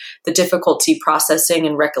 So the difficulty processing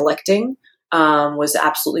and recollecting was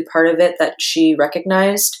absolutely part of it that she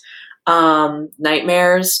recognized.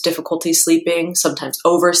 Nightmares, difficulty sleeping, sometimes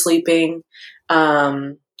oversleeping.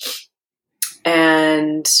 Those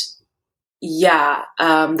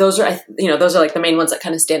are like the main ones that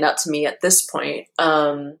kind of stand out to me at this point.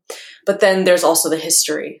 But then there's also the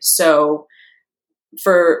history. So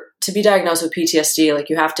to be diagnosed with PTSD, like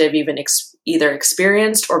you have to have even either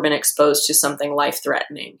experienced or been exposed to something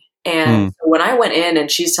life-threatening. And so when I went in and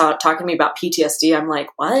she's talking to me about PTSD, I'm like,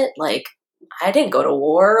 what? Like, I didn't go to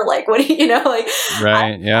war. Like, what do you know? Like,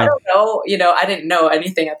 right. I don't know. I didn't know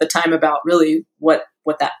anything at the time about really what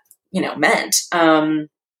that, meant.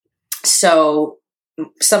 So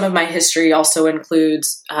some of my history also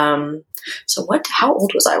includes, how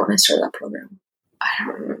old was I when I started that program? I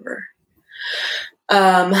don't remember.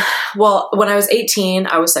 Well, when I was 18,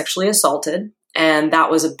 I was sexually assaulted, and that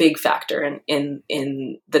was a big factor in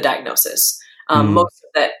the diagnosis. Most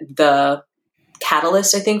of the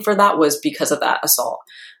catalyst, I think, for that was because of that assault.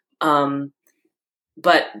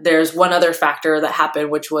 But there's one other factor that happened,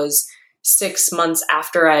 which was 6 months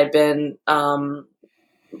after I had been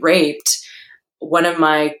raped. One of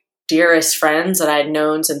my dearest friends that I had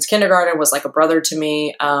known since kindergarten, was like a brother to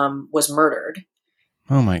me, was murdered.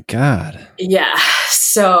 Oh my God. Yeah.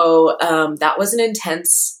 So that was an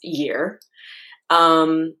intense year.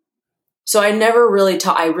 So I never really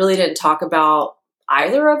I really didn't talk about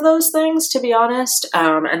either of those things, to be honest.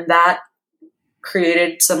 And that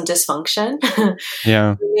created some dysfunction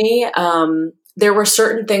for me. There were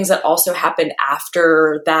certain things that also happened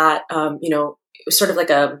after that, it was sort of like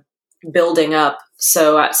a building up.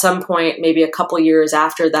 So at some point, maybe a couple years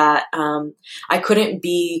after that, I couldn't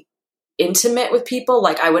be intimate with people.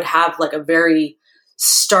 Like I would have like a very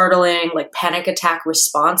startling, like panic attack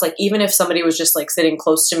response. Like even if somebody was just like sitting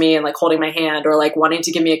close to me and like holding my hand or like wanting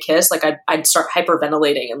to give me a kiss, like I'd start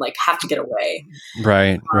hyperventilating and like have to get away.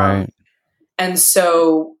 Right. And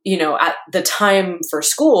so, at the time for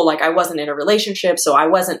school, like I wasn't in a relationship, so I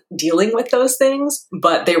wasn't dealing with those things,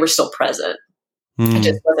 but they were still present. It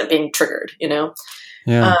just wasn't being triggered,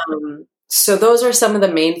 Yeah. So those are some of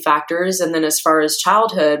the main factors. And then as far as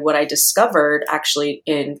childhood, what I discovered actually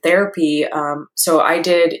in therapy, so I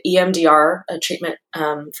did EMDR, a treatment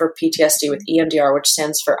for PTSD with EMDR, which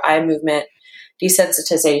stands for eye movement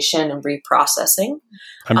desensitization and reprocessing.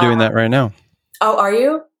 I'm doing that right now. Oh, are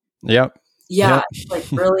you? Yep. Yeah, Yep. it's like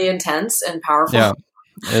really intense and powerful. Yeah.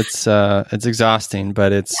 It's exhausting,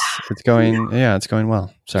 but it's going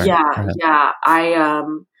well. Sorry. Yeah.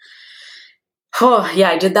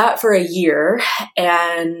 I did that for a year,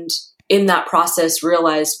 and in that process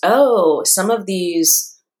realized, some of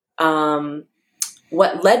these,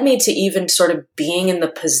 what led me to even sort of being in the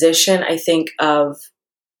position, I think, of,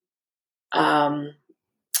 I'm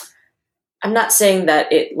not saying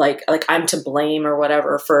that it like I'm to blame or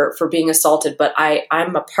whatever for being assaulted, but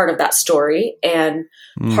I'm a part of that story, and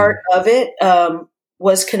part of it,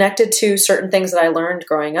 was connected to certain things that I learned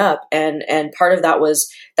growing up. And part of that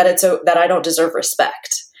was that that I don't deserve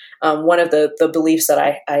respect. One of the beliefs that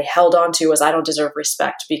I held on to was I don't deserve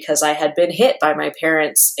respect because I had been hit by my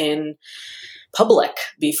parents in public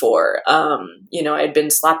before. I had been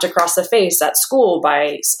slapped across the face at school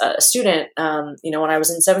by a student, when I was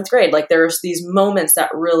in 7th grade. Like there's these moments that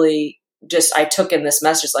really just, I took in this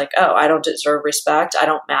message like, oh, I don't deserve respect. I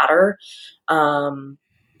don't matter.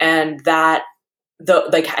 And that,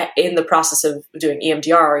 in the process of doing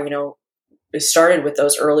EMDR, it started with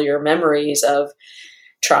those earlier memories of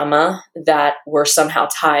trauma that were somehow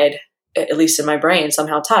tied, at least in my brain,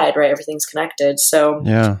 somehow tied, right? Everything's connected. So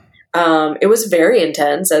yeah, it was very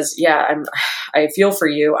intense. I feel for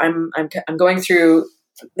you. I'm going through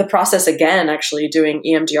the process again, actually doing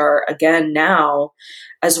EMDR again now,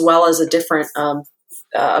 as well as a different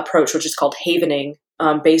approach, which is called havening,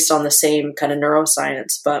 based on the same kind of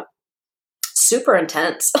neuroscience, but super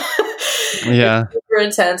intense. Yeah. It's super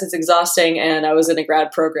intense. It's exhausting. And I was in a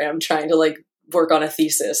grad program trying to work on a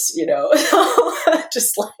thesis,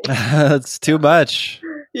 just that's too much.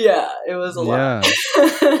 Yeah, it was a lot.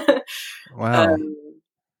 Wow.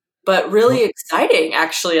 But really exciting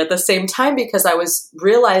actually at the same time, because I was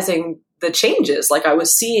realizing the changes, like I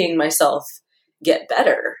was seeing myself get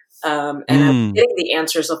better. And I was getting the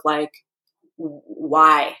answers of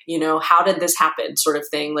why, how did this happen sort of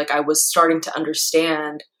thing. Like I was starting to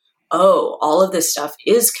understand, all of this stuff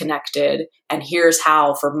is connected, and here's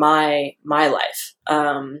how for my life.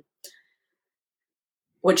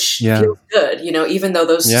 Which feels good, even though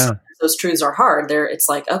those truths are hard. It's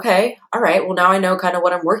like, okay, all right, well now I know kind of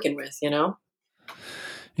what I'm working with,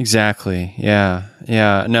 Exactly. Yeah.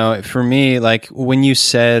 Yeah. No, for me, when you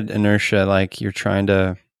said inertia, you're trying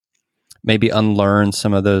to maybe unlearn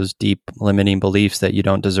some of those deep limiting beliefs that you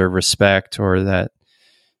don't deserve respect or that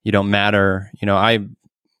you don't matter.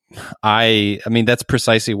 I mean, that's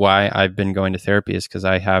precisely why I've been going to therapy, is because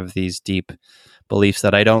I have these deep beliefs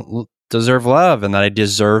that I don't deserve love and that I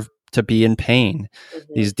deserve to be in pain.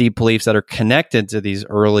 Mm-hmm. These deep beliefs that are connected to these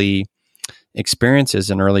early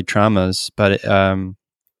experiences and early traumas. But,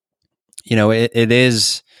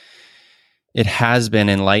 it has been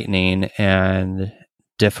enlightening and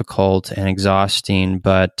difficult and exhausting,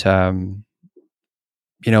 but,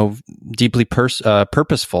 deeply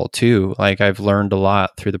purposeful too. I've learned a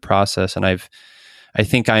lot through the process, and I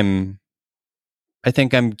think I'm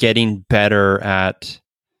getting better at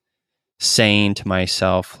saying to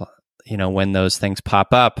myself, when those things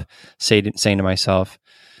pop up, saying to myself,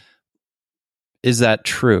 is that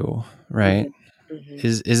true? Right? Mm-hmm.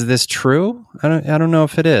 Is this true? I don't know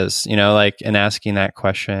if it is, and asking that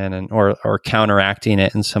question and or counteracting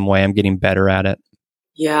it in some way. I'm getting better at it.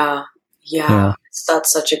 Yeah.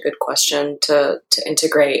 That's such a good question to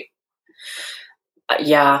integrate.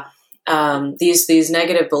 These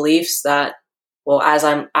negative beliefs that, well, as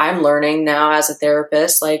I'm learning now as a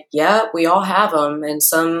therapist, we all have them, and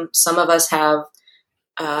some of us have,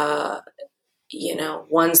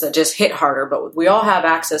 ones that just hit harder, but we all have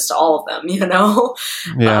access to all of them,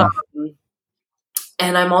 Yeah.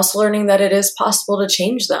 And I'm also learning that it is possible to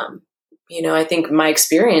change them. I think my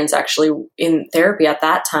experience actually in therapy at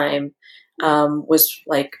that time was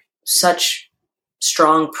such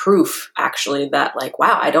strong proof actually that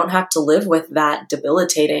wow, I don't have to live with that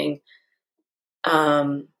debilitating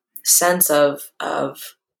sense of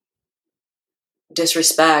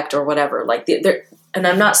disrespect or whatever. And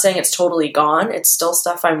I'm not saying it's totally gone. It's still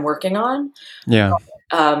stuff I'm working on. Yeah.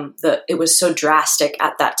 It was so drastic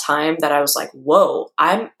at that time that I was like, whoa,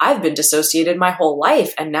 I've been dissociated my whole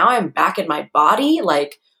life, and now I'm back in my body.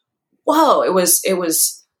 Whoa, it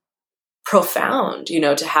was profound,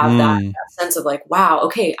 to have that sense of wow,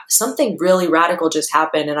 okay, something really radical just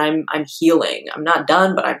happened, and I'm healing. I'm not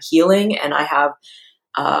done, but I'm healing, and I have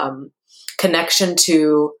connection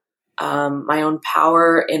to my own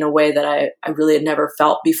power in a way that I really had never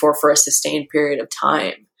felt before for a sustained period of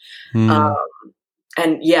time.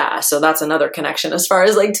 And yeah, so that's another connection as far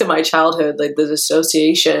as like to my childhood, like the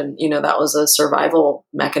dissociation, that was a survival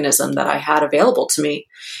mechanism that I had available to me.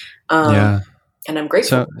 And I'm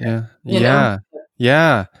grateful. So,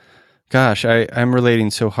 yeah. Gosh, I'm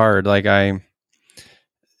relating so hard. Like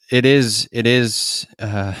it is,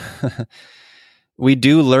 we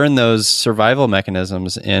do learn those survival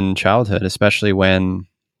mechanisms in childhood, especially when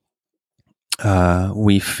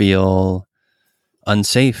we feel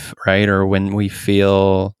unsafe, right? Or when we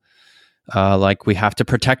feel like we have to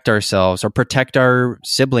protect ourselves or protect our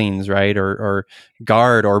siblings, right? Or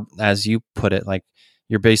guard, or as you put it, like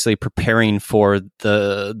you're basically preparing for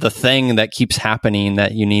the thing that keeps happening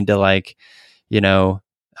that you need to like,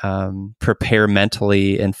 prepare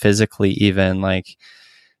mentally and physically even, like,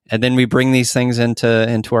 and then we bring these things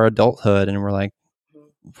into our adulthood and we're like,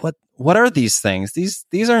 what are these things?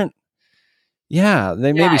 These aren't,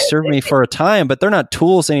 they maybe serve me for a time, but they're not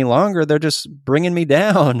tools any longer. They're just bringing me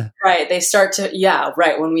down. Right. They start to,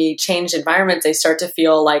 when we change environments, they start to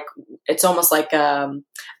feel like, it's almost like,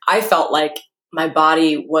 I felt like my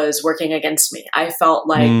body was working against me. I felt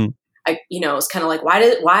like, it was kind of like, why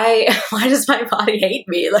does my body hate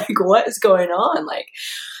me? Like, what is going on? Like,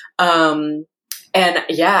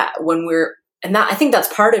 I think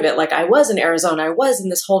that's part of it. Like, I was in Arizona, I was in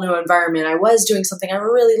this whole new environment. I was doing something I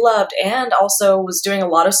really loved, and also was doing a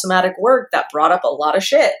lot of somatic work that brought up a lot of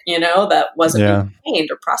shit, that wasn't being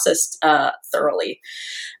trained or processed thoroughly.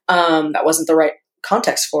 That wasn't the right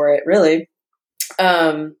context for it, really.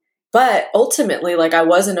 But ultimately, like, I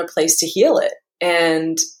was in a place to heal it.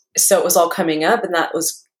 And so it was all coming up, and that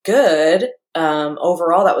was good.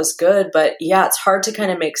 Overall, that was good. But yeah, it's hard to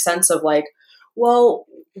kind of make sense of like, well,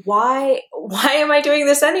 why am I doing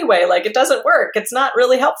this anyway? Like, it doesn't work. It's not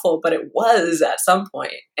really helpful, but it was at some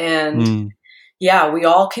point. And we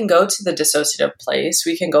all can go to the dissociative place.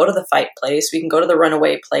 We can go to the fight place. We can go to the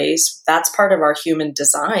runaway place. That's part of our human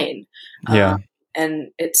design.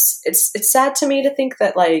 And it's sad to me to think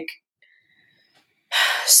that like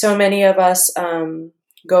so many of us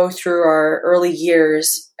go through our early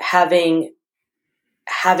years having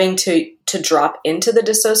to drop into the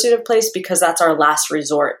dissociative place because that's our last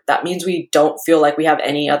resort. That means we don't feel like we have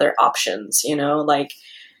any other options, like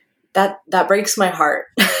that breaks my heart.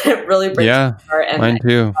 It really breaks my heart. And mine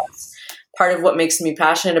too. That's part of what makes me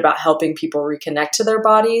passionate about helping people reconnect to their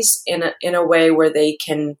bodies in a way where they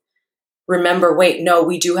can remember, wait, no,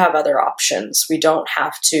 we do have other options. We don't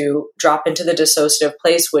have to drop into the dissociative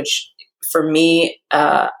place, which for me,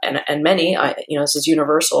 and many, this is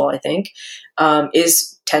universal, I think,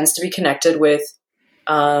 tends to be connected with,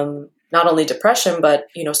 not only depression, but,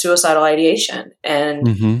 suicidal ideation.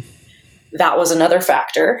 And that was another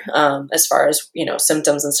factor, as far as,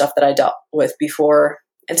 symptoms and stuff that I dealt with before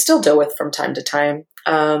and still deal with from time to time.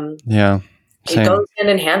 It goes hand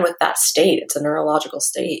in hand with that state. It's a neurological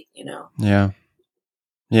state, Yeah.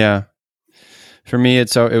 For me,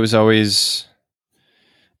 it was always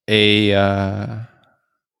a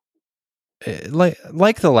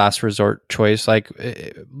like the last resort choice, like,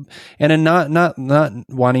 and not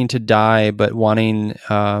wanting to die, but wanting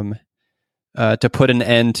to put an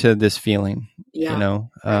end to this feeling. And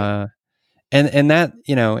that,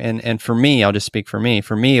 and for me, I'll just speak for me.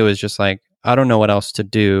 For me, it was just like, I don't know what else to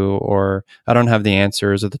do, or I don't have the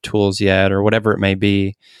answers or the tools yet, or whatever it may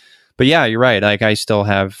be. But yeah, you're right. Like, I still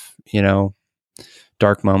have,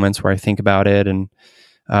 dark moments where I think about it, and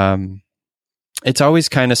it's always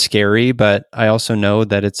kind of scary, but I also know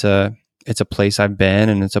that it's a place I've been,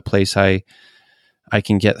 and it's a place I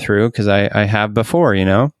can get through because I have before,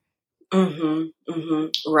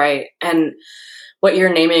 Right. And what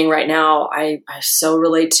you're naming right now, I so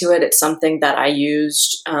relate to it. It's something that I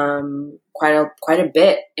used quite a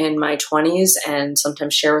bit in my 20s, and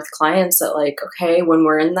sometimes share with clients that, like, okay, when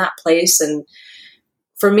we're in that place, and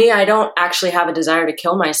for me, I don't actually have a desire to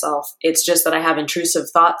kill myself. It's just that I have intrusive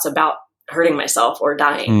thoughts about hurting myself or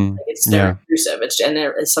dying. It's very intrusive. And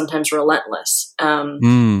it's sometimes relentless.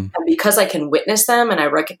 And because I can witness them, and I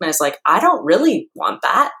recognize, like, I don't really want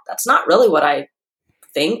that. That's not really what I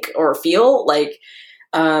think or feel. Like,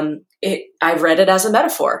 I've read it as a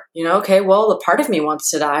metaphor, okay, well, the part of me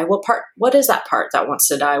wants to die. What is that part that wants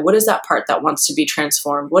to die? What is that part that wants to be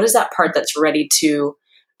transformed? What is that part that's ready to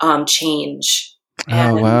change?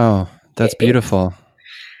 And wow. That's beautiful.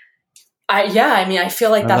 I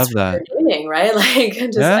feel like that's what they're doing, right? Like,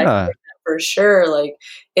 for sure. Like,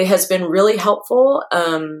 it has been really helpful,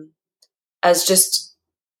 as just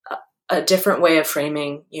a different way of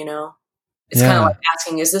framing, It's kind of like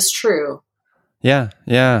asking, is this true? Yeah.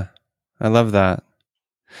 I love that.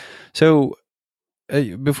 So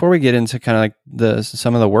before we get into kind of like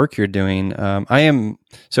some of the work you're doing, I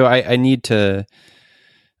need to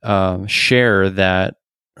share that,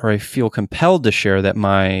 or I feel compelled to share that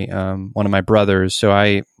my one of my brothers. So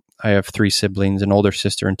I have 3 siblings, an older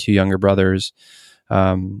sister and 2 younger brothers.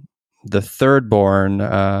 The third born,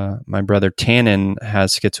 my brother Tannen,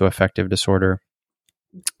 has schizoaffective disorder,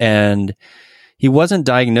 and he wasn't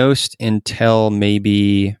diagnosed until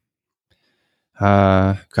maybe,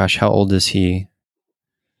 gosh, how old is he?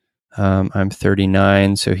 I'm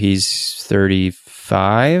 39, so he's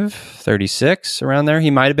 35, 36, around there. He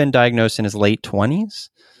might have been diagnosed in his late 20s,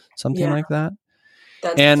 something like that.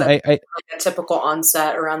 That's I like a typical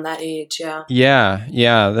onset around that age. Yeah.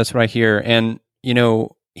 Yeah, that's what I hear. And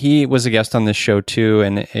he was a guest on this show too,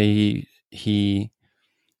 and he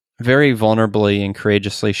very vulnerably and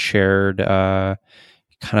courageously shared, kind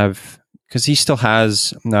of, because he still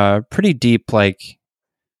has pretty deep, like,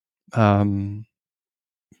 and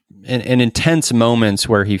intense moments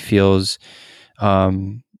where he feels,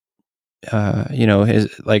 like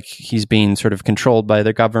he's being sort of controlled by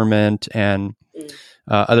the government and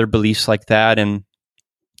other beliefs like that, and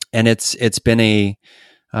it's been a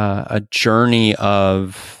journey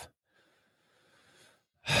of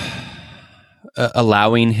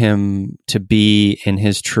allowing him to be in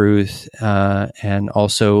his truth, and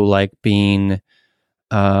also like being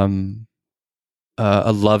a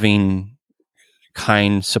loving,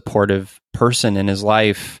 kind, supportive person in his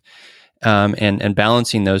life, and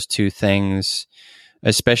balancing those two things,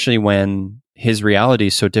 especially when his reality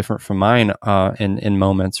is so different from mine in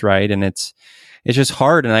moments, right? And it's just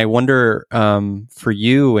hard. And I wonder, for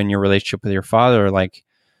you and your relationship with your father, like,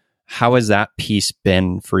 how has that piece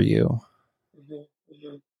been for you?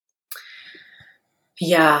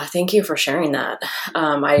 Yeah, thank you for sharing that.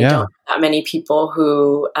 I don't know that many people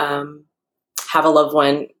who have a loved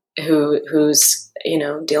one who's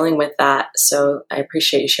dealing with that. So I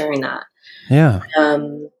appreciate you sharing that. Yeah.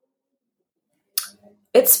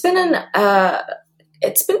 It's been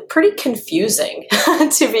pretty confusing,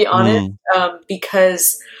 to be honest,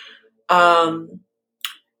 because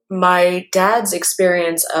my dad's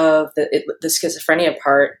experience of the schizophrenia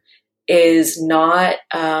part is not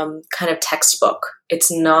kind of textbook.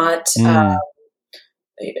 It's not.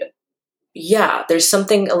 There's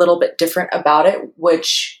something a little bit different about it,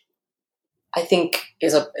 which I think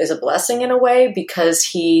is a blessing in a way, because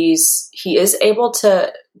he is able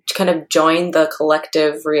to kind of join the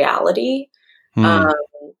collective reality.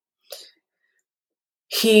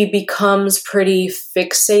 He becomes pretty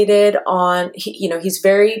fixated on, he's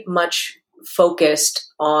very much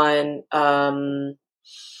focused on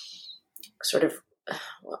sort of,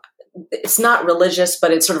 it's not religious,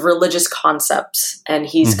 but it's sort of religious concepts. And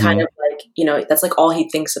he's kind of like, that's like all he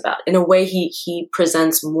thinks about. In a way, he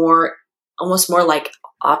presents almost more like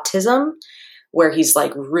autism, where he's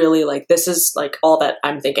like, really like, this is like all that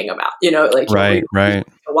I'm thinking about, like, right.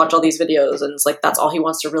 Watch all these videos, and it's like, that's all he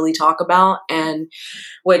wants to really talk about. And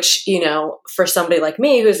which, for somebody like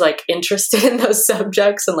me, who's like interested in those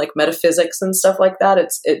subjects and like metaphysics and stuff like that,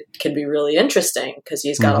 it can be really interesting because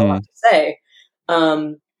he's got a lot to say,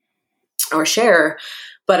 or share.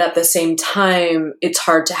 But at the same time, it's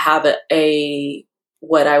hard to have a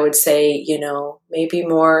what I would say, maybe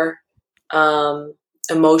more,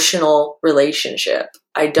 emotional relationship.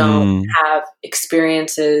 I don't have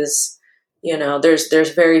experiences,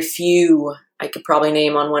 there's very few, I could probably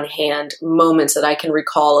name on one hand, moments that I can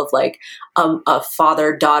recall of like a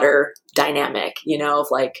father-daughter dynamic, of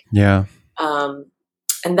like,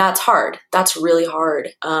 and that's hard. That's really hard.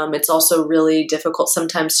 It's also really difficult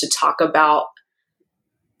sometimes to talk about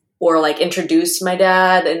or like introduce my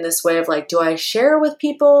dad in this way of like, do I share with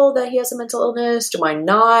people that he has a mental illness? Do I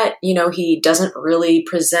not? He doesn't really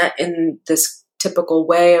present in this typical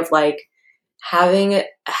way of like having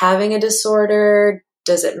a disorder.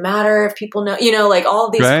 Does it matter if people know, like all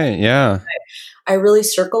of these. Right. Yeah. I really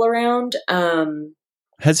circle around.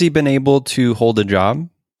 Has he been able to hold a job?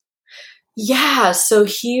 Yeah. So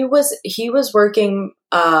he was working,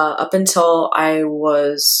 up until I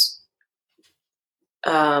was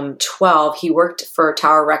 12. He worked for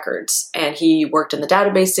Tower Records, and he worked in the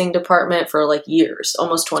databasing department for like years,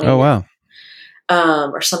 almost 20 years. Wow.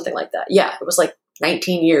 Or something like that. Yeah, it was like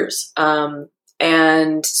 19 years.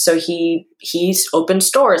 And so he's opened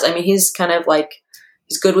stores. I mean, he's kind of like,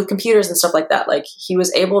 he's good with computers and stuff like that. Like, he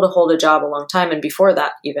was able to hold a job a long time, and before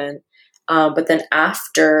that even. But then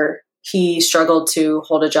after, he struggled to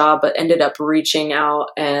hold a job, but ended up reaching out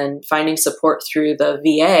and finding support through the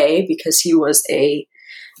VA, because he was he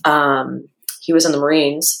was in the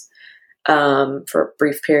Marines, for a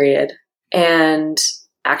brief period. and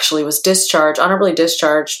actually was honorably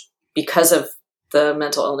discharged because of the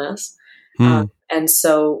mental illness. And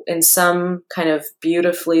so in some kind of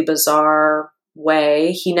beautifully bizarre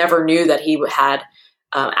way, he never knew that he had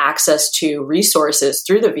access to resources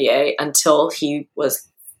through the VA until he was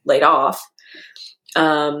laid off.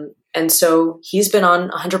 And so he's been on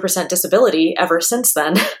 100% disability ever since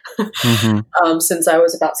then, since I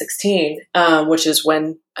was about 16, which is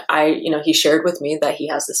when he shared with me that he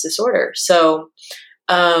has this disorder. So,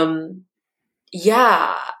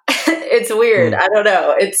 yeah, it's weird. I don't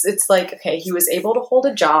know. It's like, okay, he was able to hold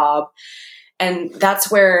a job, and that's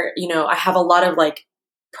where, I have a lot of like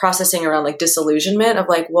processing around like disillusionment of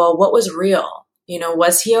like, well, what was real?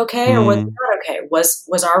 Was he okay or was he not okay?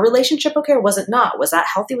 Was our relationship okay or was it not? Was that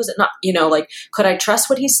healthy? Was it not? Like, could I trust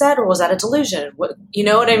what he said or was that a delusion? You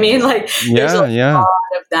know what I mean? Like, there's a lot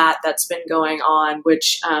of that's been going on,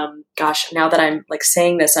 which, now that I'm like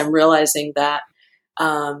saying this, I'm realizing that,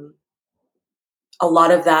 a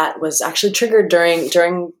lot of that was actually triggered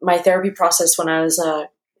during my therapy process when I was,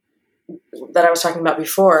 that I was talking about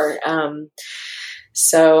before.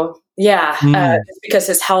 Because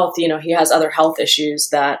his health, he has other health issues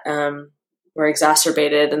that were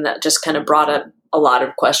exacerbated, and that just kind of brought up a lot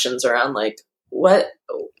of questions around like, what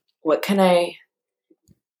can I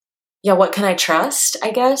trust,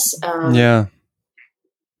 I guess? Yeah.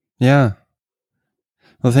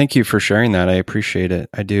 Well, thank you for sharing that. I appreciate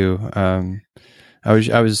it. I do.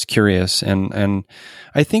 I was curious, and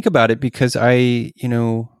I think about it because doing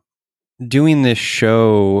this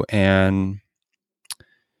show and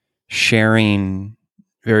sharing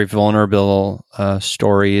very vulnerable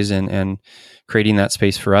stories and creating that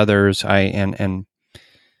space for others, I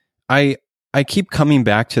keep coming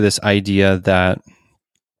back to this idea that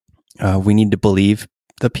we need to believe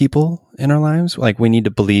the people in our lives. Like, we need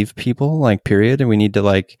to believe people, like, period. And we need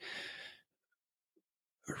to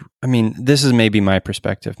this is maybe my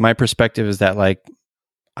perspective. My perspective is that like,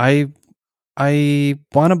 I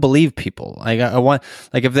want to believe people. Like, I want,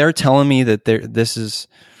 like, if they're telling me that this is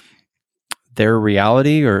their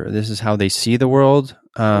reality or this is how they see the world,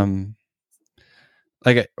 or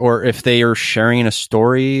if they are sharing a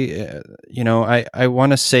story, I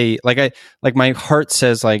want to say, like, my heart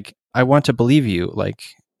says, like, I want to believe you. Like,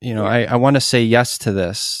 I want to say yes to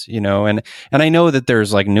this, and I know that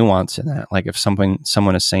there's like nuance in that. Like, if someone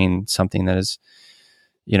is saying something that is,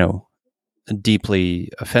 deeply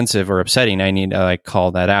offensive or upsetting, I need to like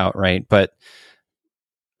call that out. Right. But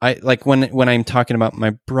I like when I'm talking about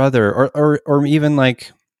my brother or even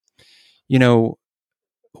like,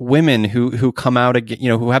 women who come out again,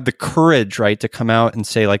 who have the courage, right, to come out and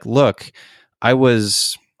say like, look, I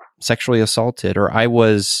was sexually assaulted, or I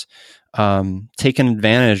was taken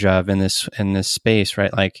advantage of in this space,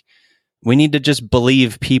 right? Like, we need to just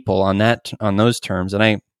believe people on those terms.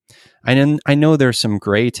 And I know there's some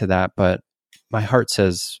gray to that, but my heart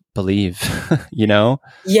says believe, Yeah.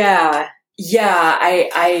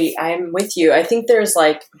 I'm with you. I think there's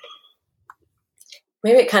like,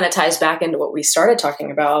 maybe it kind of ties back into what we started talking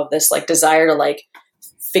about, this like desire to like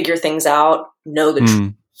figure things out, know the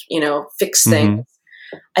truth, fix things.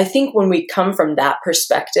 I think when we come from that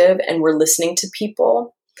perspective and we're listening to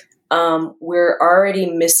people, we're already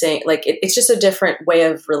missing, like, it's just a different way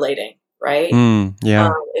of relating, right?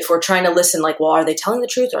 If we're trying to listen, like, well, are they telling the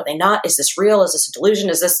truth? Are they not? Is this real? Is this a delusion?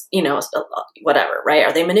 Is this, whatever, right?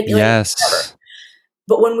 Are they manipulating? Yes. Whatever.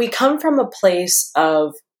 But when we come from a place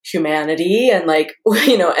of humanity and like,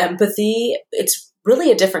 empathy, it's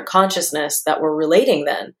really a different consciousness that we're relating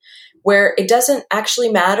then, where it doesn't actually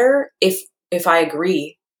matter if I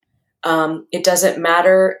agree. It doesn't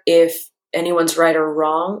matter if anyone's right or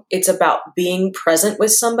wrong. It's about being present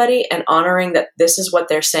with somebody and honoring that this is what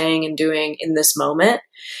they're saying and doing in this moment.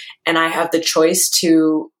 And I have the choice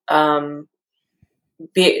to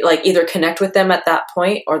be like, either connect with them at that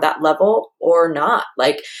point or that level or not.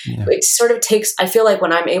 Like, it sort of takes, I feel like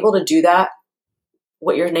when I'm able to do that,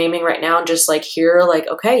 what you're naming right now, just like hear like,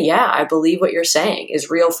 okay, yeah, I believe what you're saying is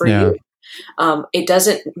real for you. It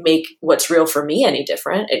doesn't make what's real for me any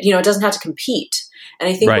different. It doesn't have to compete. And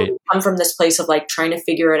I think when we come from this place of like trying to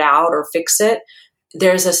figure it out or fix it,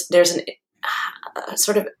 there's an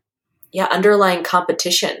sort of underlying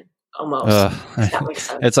competition almost. If that makes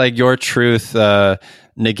sense. It's like your truth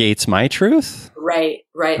negates my truth. Right.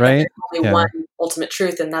 There's only one ultimate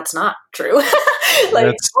truth, and that's not true.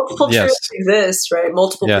 Like, multiple truths exist, right?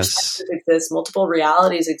 Multiple perspectives exist, multiple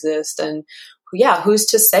realities exist, and who's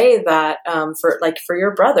to say that for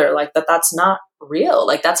your brother, like that's not real?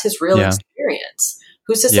 Like, that's his real experience.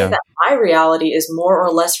 Who's to say that my reality is more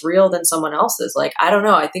or less real than someone else's? Like, I don't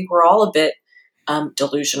know. I think we're all a bit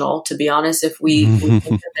delusional, to be honest, if we think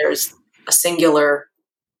that there's a singular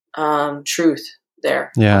truth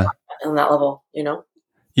there. Yeah. On that level, you know?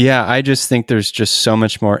 Yeah, I just think there's just so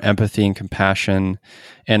much more empathy and compassion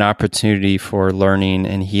and opportunity for learning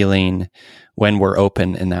and healing when we're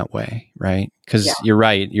open in that way, right? Because you're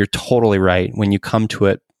right. You're totally right. When you come to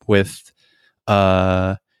it with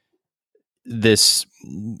this,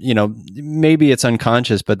 you know, maybe it's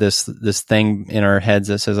unconscious, but this thing in our heads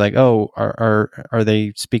that says like, oh, are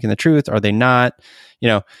they speaking the truth? Are they not? You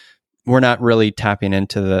know, we're not really tapping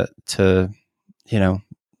into the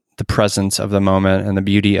presence of the moment and the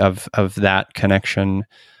beauty of that connection.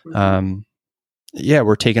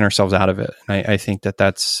 We're taking ourselves out of it. And I think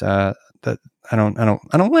that's that I don't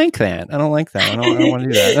like that. I don't like that. I don't want to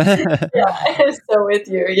do that. I'm so with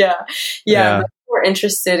you. Yeah. We're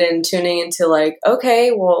interested in tuning into like,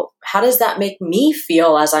 okay, well, how does that make me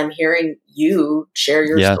feel as I'm hearing you share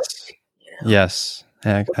your story? You know? Yes.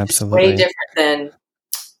 Yeah, absolutely. Way different than,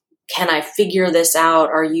 can I figure this out?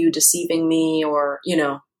 Are you deceiving me? Or, you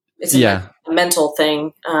know, it's a mental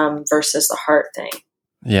thing versus the heart thing.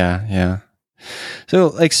 Yeah. So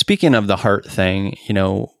like, speaking of the heart thing, you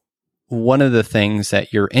know, one of the things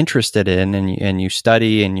that you're interested in and you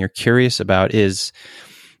study and you're curious about is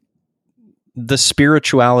the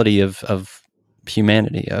spirituality of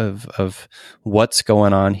humanity, of what's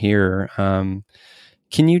going on here.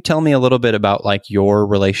 Can you tell me a little bit about like your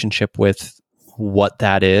relationship with what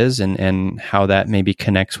that is and how that maybe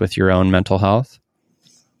connects with your own mental health?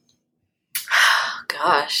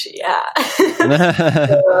 Gosh, yeah.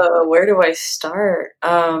 Where do I start?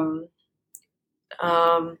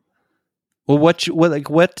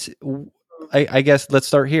 I guess let's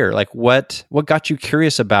start here. Like what got you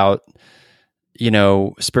curious about, you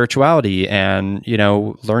know, spirituality and, you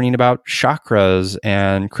know, learning about chakras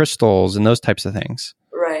and crystals and those types of things?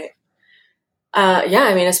 Right.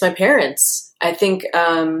 I mean, it's my parents. I think.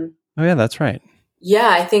 Oh yeah, that's right. Yeah,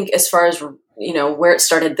 I think as far as, you know, where it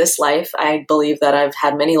started this life, I believe that I've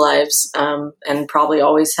had many lives and probably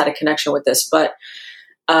always had a connection with this. But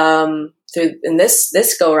in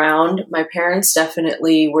this go round, my parents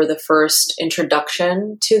definitely were the first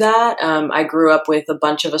introduction to that. I grew up with a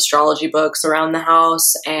bunch of astrology books around the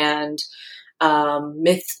house and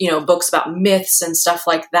books about myths and stuff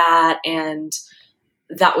like that. And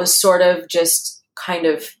that was sort of just kind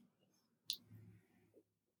of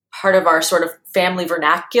part of our sort of family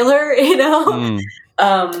vernacular, you know?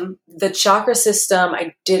 The chakra system,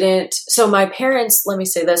 so my parents, let me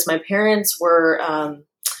say this, my parents were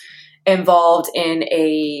involved in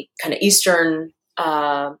a kind of Eastern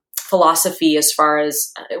philosophy as far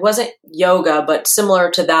as, it wasn't yoga, but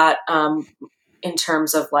similar to that in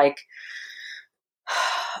terms of like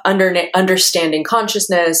understanding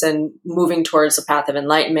consciousness and moving towards the path of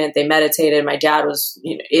enlightenment. They meditated. My dad was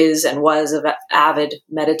an avid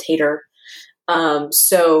meditator.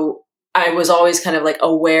 So I was always kind of like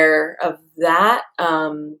aware of that.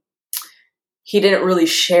 He didn't really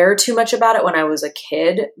share too much about it when I was a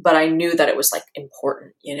kid, but I knew that it was like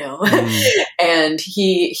important, you know, and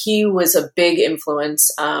he was a big influence.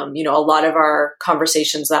 A lot of our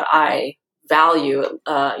conversations that I value,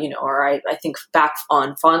 or I think back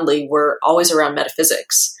on fondly, were always around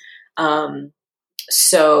metaphysics.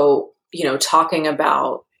 So, you know, talking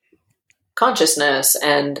about consciousness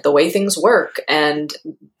and the way things work, and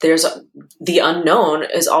the unknown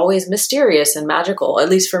is always mysterious and magical, at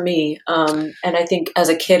least for me. And I think as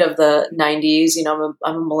a kid of the 90s, you know,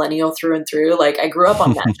 I'm a millennial through and through. Like I grew up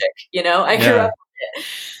on magic, you know, I grew up on it.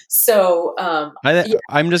 So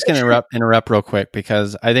I'm just going to interrupt real quick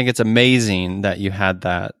because I think it's amazing that you had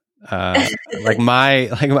that.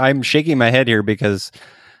 I'm shaking my head here because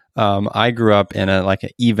I grew up in an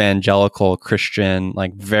evangelical Christian,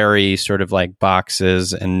 like very sort of like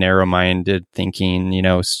boxes and narrow-minded thinking, you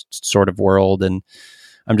know, sort of world. And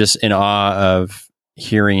I'm just in awe of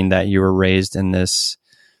hearing that you were raised in this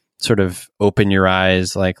sort of open your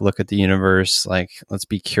eyes, like look at the universe, like let's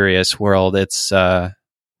be curious world. It's,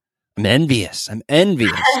 I'm envious.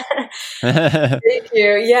 Thank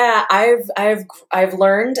you. Yeah, I've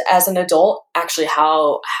learned as an adult actually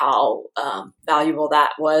how valuable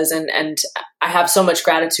that was, and I have so much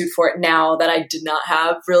gratitude for it now that I did not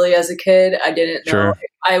have really as a kid. I didn't know. Sure.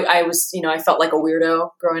 I was, you know, I felt like a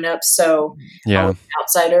weirdo growing up, so yeah, I was an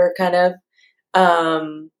outsider kind of.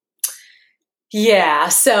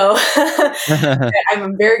 So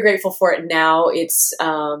I'm very grateful for it now. It's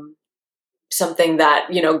something that,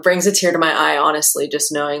 brings a tear to my eye, honestly,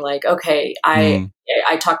 just knowing like, okay, I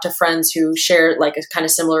talk to friends who share like a kind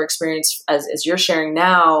of similar experience as you're sharing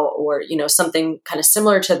now, or, something kind of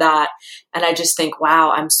similar to that. And I just think,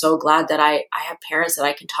 wow, I'm so glad that I have parents that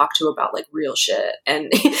I can talk to about like real shit.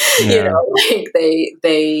 And, like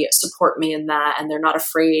they support me in that, and they're not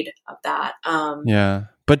afraid of that. Yeah.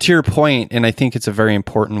 But to your point, and I think it's a very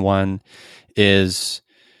important one, is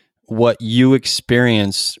what you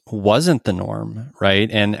experienced wasn't the norm, right?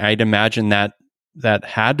 And I'd imagine that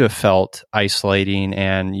had to have felt isolating,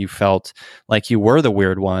 and you felt like you were the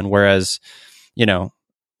weird one. Whereas,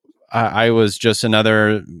 I was just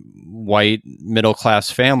another white middle-class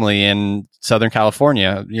family in Southern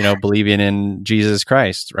California, believing in Jesus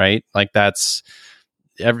Christ, right? Like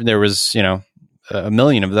there was, a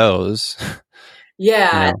million of those.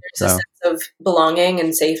 Yeah, and there's a sense of belonging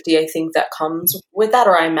and safety, I think, that comes with that,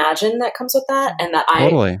 or I imagine that comes with that, and that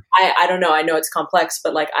totally. I don't know. I know it's complex,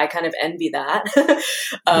 but like I kind of envy that.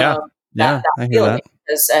 I that hear feeling, that.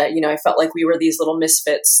 because I felt like we were these little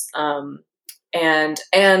misfits, and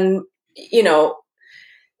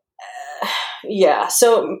yeah.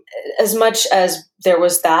 So as much as there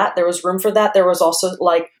was room for that, there was also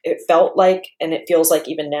like, it felt like, and it feels like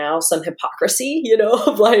even now, some hypocrisy,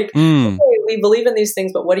 of like, okay, we believe in these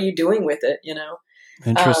things, but what are you doing with it?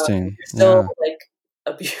 Interesting. You're still like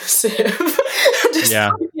abusive. Just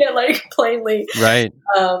like plainly. Right.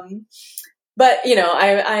 But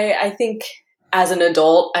I think as an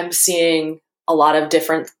adult, I'm seeing a lot of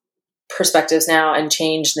different perspectives now and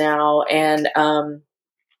change now. And,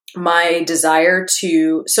 my desire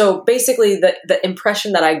so basically the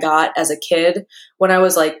impression that I got as a kid when I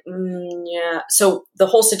was like, so the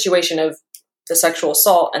whole situation of the sexual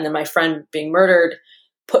assault and then my friend being murdered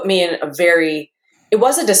put me in it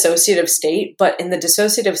was a dissociative state, but in the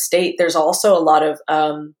dissociative state, there's also a lot of,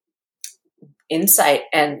 insight,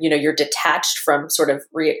 and, you're detached from sort of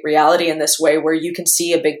reality in this way where you can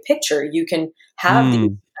see a big picture. You can have these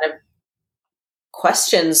kind of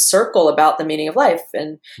questions circle about the meaning of life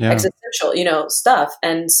and existential, stuff.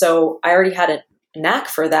 And so I already had a knack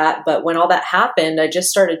for that. But when all that happened, I just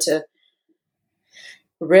started to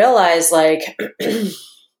realize like,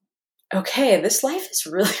 okay, this life is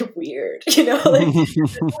really weird, like there's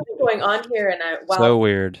something going on here. And so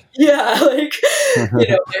weird. Yeah. Like,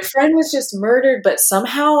 my friend was just murdered, but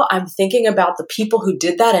somehow I'm thinking about the people who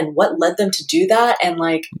did that and what led them to do that. And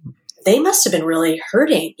like, they must have been really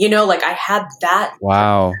hurting, like I had that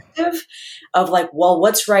perspective of like, well,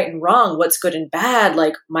 what's right and wrong? What's good and bad?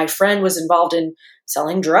 Like my friend was involved in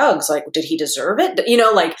selling drugs. Like, did he deserve it?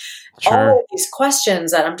 Like all of these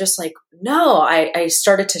questions that I'm just like, no, I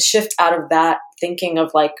started to shift out of that thinking of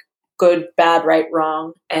like good, bad, right,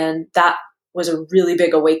 wrong. And that was a really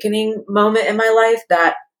big awakening moment in my life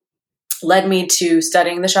that led me to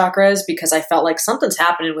studying the chakras, because I felt like something's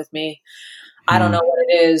happening with me. I don't know what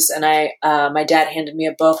it is. And my dad handed me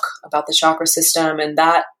a book about the chakra system, and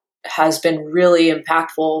that has been really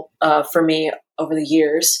impactful for me over the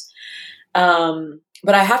years.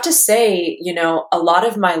 But I have to say, a lot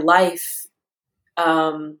of my life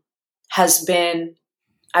has been,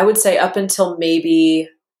 I would say up until maybe,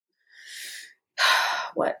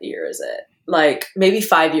 what year is it? Like maybe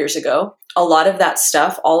 5 years ago, a lot of that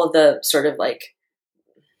stuff, all of the sort of like,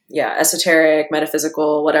 esoteric,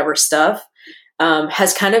 metaphysical, whatever stuff,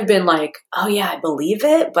 has kind of been like, oh yeah, I believe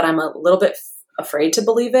it, but I'm a little bit afraid to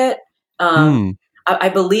believe it. I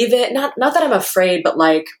believe it. Not that I'm afraid, but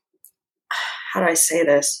like, how do I say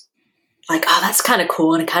this? Like, oh, that's kind of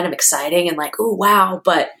cool and kind of exciting and like, oh, wow.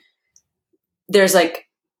 But there's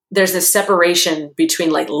this separation between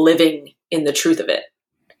like living in the truth of it,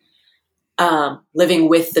 living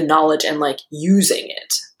with the knowledge and like using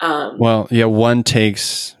it. One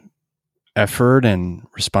takes effort and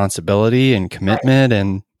responsibility and commitment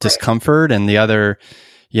and discomfort, and the other,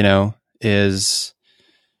 is,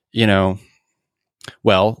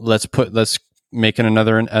 well, let's make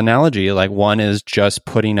another analogy. Like one is just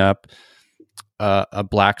putting up a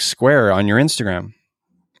black square on your Instagram,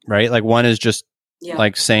 right? Like one is just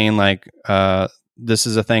like saying like, this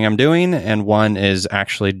is a thing I'm doing, and one is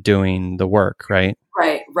actually doing the work, right?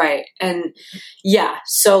 Right. And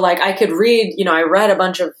so like I could read, I read a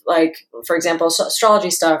bunch of like, for example, astrology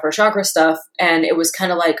stuff or chakra stuff. And it was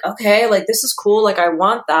kind of like, okay, like this is cool. Like I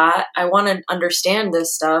want that. I want to understand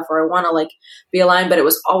this stuff, or I want to like be aligned, but it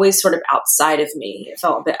was always sort of outside of me. It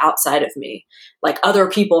felt a bit outside of me. Like other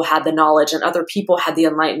people had the knowledge and other people had the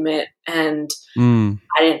enlightenment, and I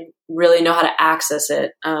didn't really know how to access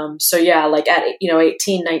it. Like at,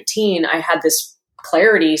 18, 19, I had this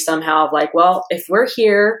clarity somehow of like, well, if we're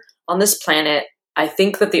here on this planet I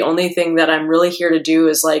think that the only thing that I'm really here to do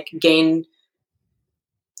is like gain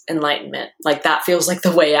enlightenment. Like that feels like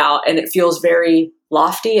the way out, and it feels very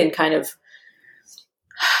lofty and kind of,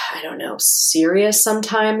 I don't know, serious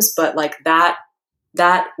sometimes, but like that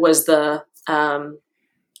was the,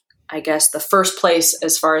 I guess the first place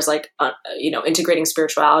as far as like, integrating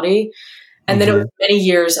spirituality. And then it was many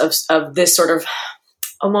years of this sort of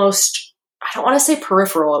almost, I don't want to say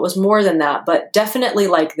peripheral. It was more than that, but definitely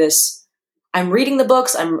like this, I'm reading the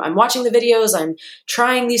books, I'm watching the videos, I'm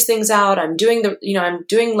trying these things out, I'm doing I'm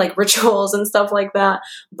doing like rituals and stuff like that.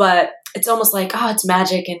 But it's almost like, oh, it's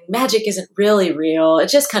magic, and magic isn't really real.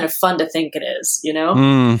 It's just kind of fun to think it is,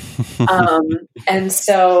 and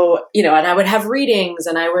so, and I would have readings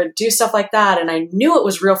and I would do stuff like that. And I knew it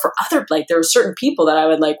was real for other, like there were certain people that I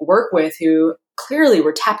would like work with who clearly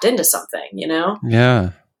were tapped into something, Yeah.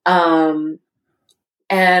 And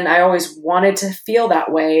I always wanted to feel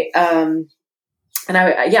that way. And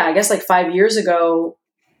I guess like 5 years ago,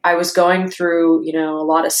 I was going through, a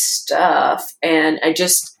lot of stuff, and I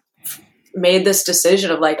just made this decision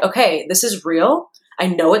of like, okay, this is real. I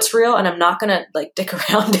know it's real, and I'm not going to like dick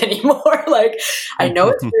around anymore. Like I know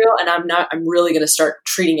it's real, and I'm really going to start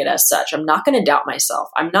treating it as such. I'm not going to doubt myself.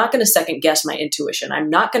 I'm not going to second guess my intuition. I'm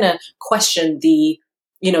not going to question the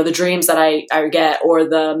dreams that I get, or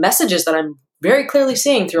the messages that I'm very clearly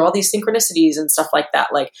seeing through all these synchronicities and stuff like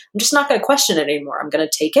that. Like, I'm just not going to question it anymore. I'm going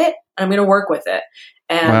to take it and I'm going to work with it.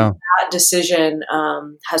 And that decision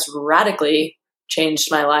has radically changed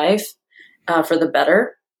my life for the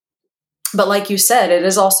better. But like you said, it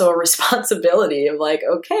is also a responsibility of like,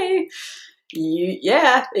 okay,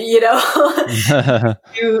 you're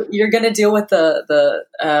going to deal with the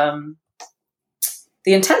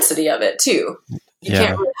intensity of it too. You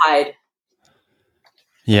can't really hide.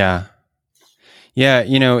 Yeah. Yeah.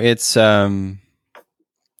 It's, I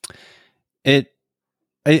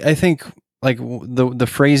think like the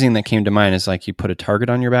phrasing that came to mind is like you put a target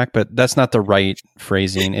on your back, but that's not the right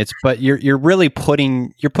phrasing. But you're really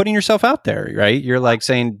putting yourself out there, right? You're like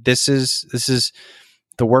saying, this is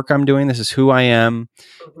the work I'm doing. This is who I am.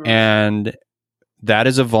 Mm-hmm. And that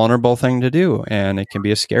is a vulnerable thing to do. And it can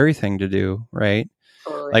be a scary thing to do. Right.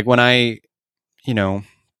 Totally. Like when I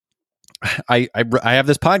have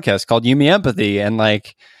this podcast called You Me Empathy, and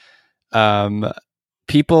like,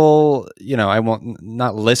 people, I won't,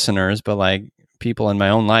 not listeners, but like people in my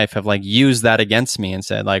own life have like used that against me and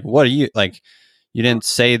said like, what are you like, you didn't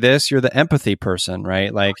say this, you're the empathy person,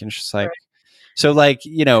 right? Like, and it's just like, so like,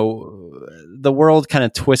 the world kind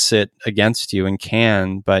of twists it against you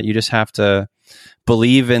and but you just have to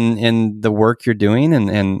believe in the work you're doing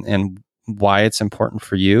and why it's important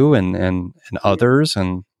for you and others.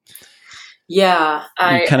 And you kind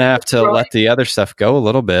of have to let the other stuff go a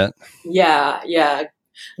little bit. Yeah.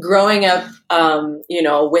 Growing up,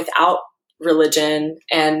 without religion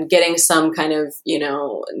and getting some kind of,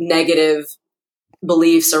 negative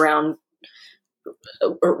beliefs around,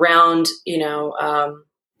 what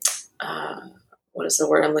is the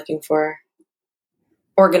word I'm looking for?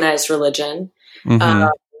 Organized religion. Mm-hmm.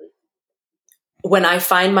 When I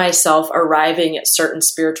find myself arriving at certain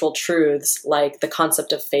spiritual truths, like the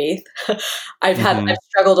concept of faith, I've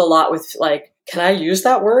struggled a lot with like, can I use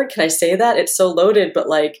that word? Can I say that? It's so loaded, but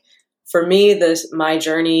like for me, my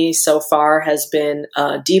journey so far has been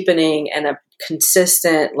deepening and a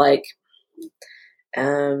consistent like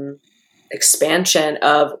expansion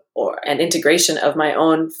of and integration of my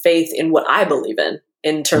own faith in what I believe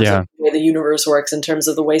in terms of the way the universe works, in terms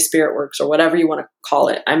of the way spirit works, or whatever you want to call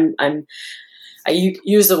it. I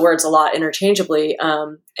use the words a lot interchangeably.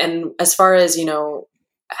 And as far as,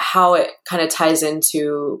 how it kind of ties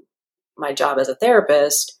into my job as a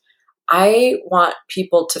therapist, I want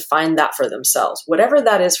people to find that for themselves, whatever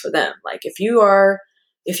that is for them. Like if you are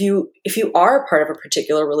a part of a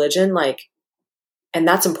particular religion, like, and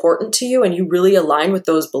that's important to you and you really align with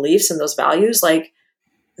those beliefs and those values, like,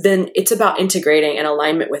 then it's about integrating and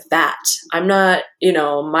alignment with that. I'm not,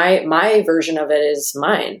 my version of it is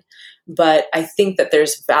mine. But I think that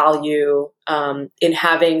there's value in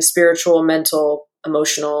having spiritual, mental,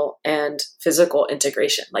 emotional, and physical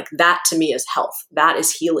integration. Like that to me is health. That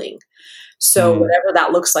is healing. So whatever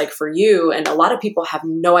that looks like for you, and a lot of people have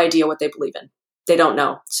no idea what they believe in. They don't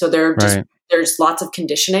know. So there's lots of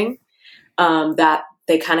conditioning that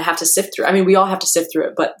they kind of have to sift through. I mean, we all have to sift through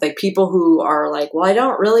it, but like people who are like, well, I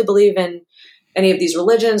don't really believe in any of these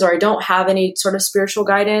religions, or I don't have any sort of spiritual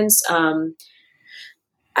guidance.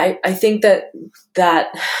 I think that,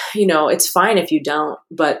 it's fine if you don't,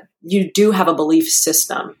 but you do have a belief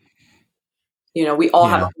system. We all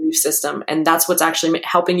have a belief system, and that's what's actually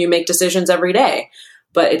helping you make decisions every day.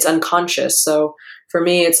 but it's unconscious. So for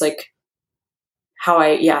me, it's like how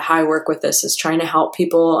I work with this is trying to help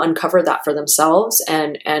people uncover that for themselves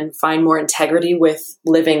and find more integrity with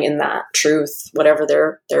living in that truth, whatever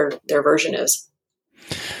their version is.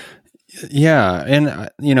 Yeah. And,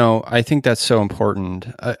 I think that's so important.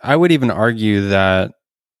 I would even argue that,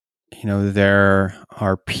 there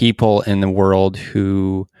are people in the world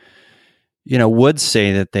who, would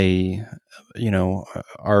say that they,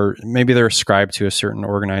 are, maybe they're ascribed to a certain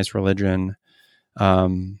organized religion.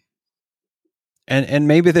 And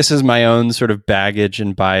maybe this is my own sort of baggage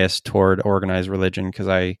and bias toward organized religion because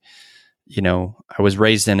I was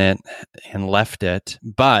raised in it and left it.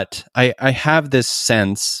 But I have this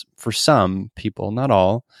sense for some people, not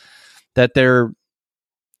all, that there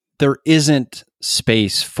isn't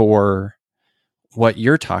space for what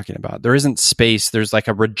you're talking about. There isn't space. There's like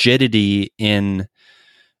a rigidity in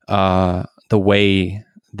the way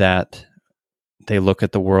that they look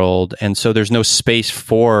at the world. And so there's no space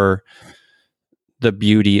for the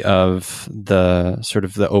beauty of the sort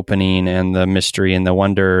of the opening and the mystery and the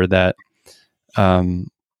wonder that,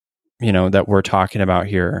 that we're talking about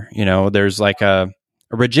here. There's like a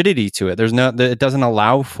rigidity to it. It doesn't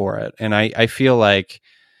allow for it. And I feel like,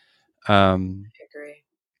 I agree.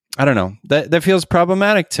 I don't know, that feels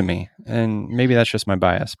problematic to me. And maybe that's just my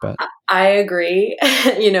bias, but I agree.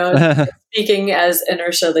 Speaking as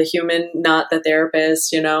Inertia, the human, not the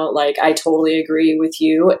therapist, like I totally agree with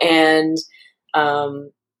you. And,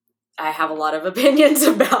 I have a lot of opinions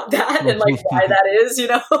about that and like why that is,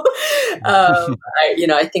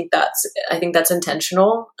 I think that's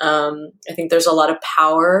intentional. I think there's a lot of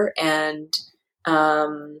power and,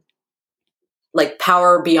 like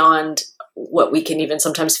power beyond what we can even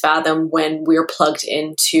sometimes fathom when we're plugged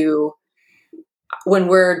into, when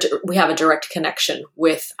we have a direct connection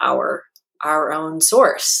with our own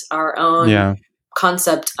source, our own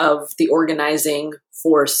concept of the organizing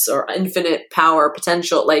force or infinite power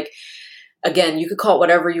potential. Like, again, you could call it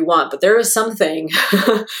whatever you want, but there is something,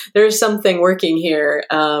 there's something working here.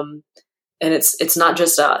 And it's not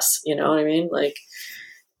just us, you know what I mean? Like,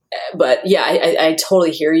 but yeah, I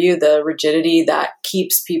totally hear you. The rigidity that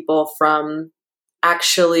keeps people from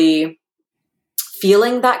actually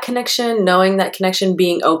feeling that connection, knowing that connection,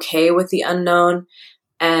 being okay with the unknown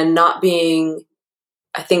and not being,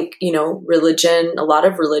 I think, religion, a lot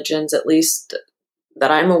of religions, at least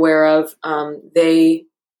that I'm aware of, they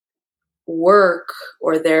work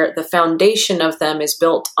or the foundation of them is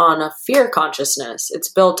built on a fear consciousness. It's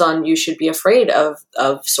built on, you should be afraid of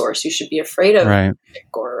source. You should be afraid of magic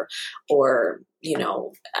or,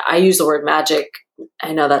 I use the word magic.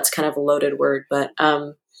 I know that's kind of a loaded word, but,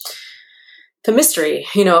 the mystery,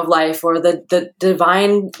 of life or the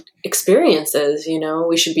divine experiences,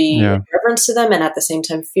 we should be in reverence to them and at the same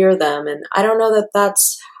time fear them. And I don't know that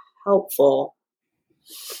that's helpful.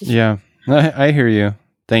 Yeah, I hear you.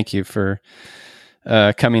 Thank you for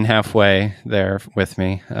coming halfway there with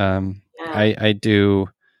me. I do.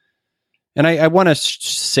 And I want to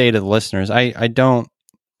say to the listeners, I don't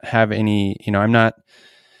have any, I'm not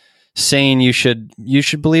saying you should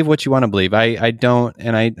believe what you want to believe. I don't,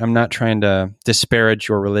 and I'm not trying to disparage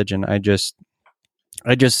your religion. I just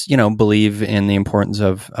believe in the importance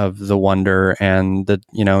of the wonder and the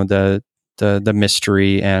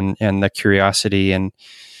mystery and the curiosity and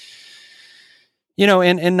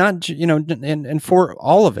and not and for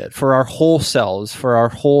all of it, for our whole selves, for our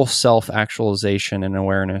whole self-actualization and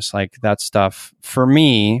awareness, like that stuff for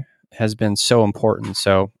me has been so important.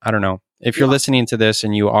 So I don't know if you're listening to this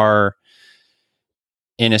and you are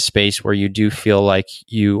in a space where you do feel like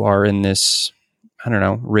you are in this, I don't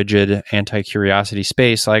know, rigid anti-curiosity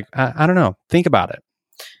space, like, I don't know, think about it.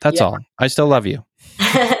 That's all. I still love you.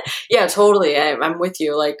 Yeah, totally. I'm with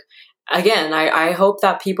you. Like, again, I hope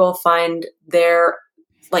that people find their,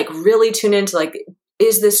 like, really tune into, like,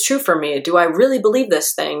 is this true for me? Do I really believe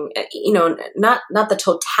this thing? Not the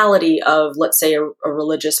totality of, let's say, a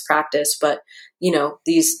religious practice, but,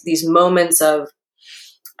 these moments of,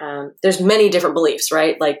 there's many different beliefs,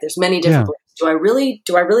 right? Like, there's many different beliefs. Do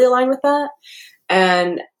I really align with that?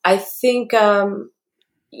 And I think,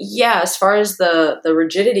 as far as the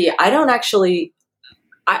rigidity, I don't actually,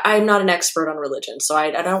 I'm not an expert on religion, so I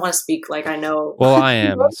don't want to speak like I know. Well, I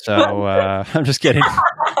am, so I'm just kidding.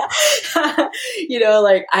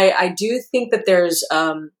 I do think that there's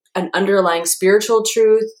an underlying spiritual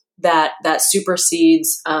truth that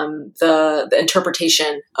supersedes the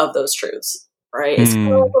interpretation of those truths, right? It's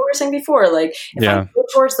kind of like what we were saying before. Like, if I go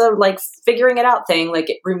towards the, like, figuring it out thing, like,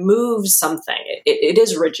 it removes something. It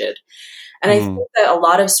is rigid. And I think that a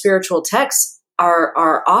lot of spiritual texts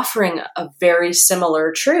are offering a very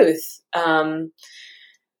similar truth.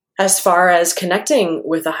 as far as connecting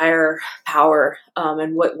with a higher power,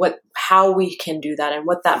 and how we can do that and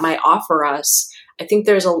what that might offer us, I think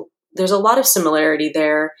there's a lot of similarity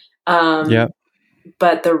there. Yeah.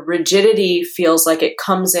 But the rigidity feels like it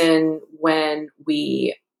comes in when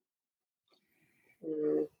we,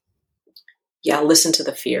 listen to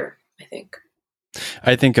the fear, I think.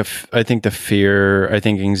 I think the fear, I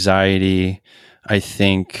think anxiety, I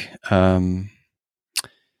think,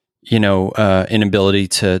 inability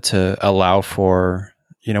to allow for,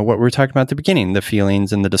 what we were talking about at the beginning, the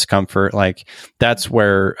feelings and the discomfort. Like that's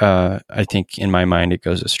where, I think in my mind, it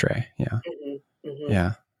goes astray. Yeah. Mm-hmm. Mm-hmm.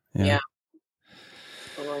 Yeah. Yeah.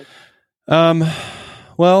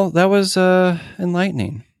 Well, that was,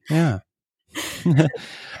 enlightening. Yeah.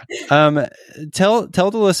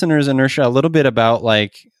 Tell the listeners, Inertia, a little bit about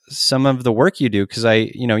like some of the work you do. Cause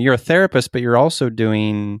you're a therapist, but you're also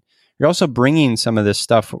bringing some of this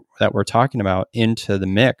stuff that we're talking about into the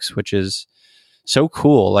mix, which is so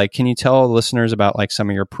cool. Like, can you tell listeners about like some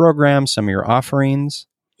of your programs, some of your offerings?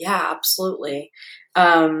 Yeah, absolutely.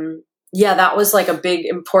 That was like a big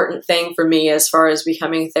important thing for me as far as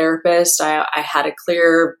becoming a therapist. I had a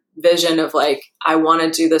clear vision of like, I want to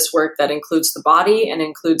do this work that includes the body and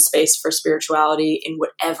includes space for spirituality in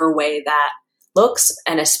whatever way that looks.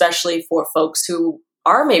 And especially for folks who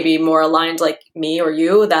are maybe more aligned like me or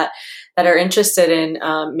you that are interested in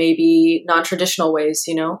maybe non-traditional ways,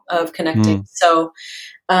 of connecting. So,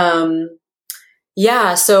 so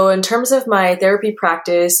in terms of my therapy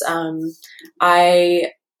practice,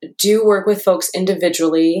 I do work with folks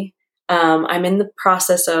individually. I'm in the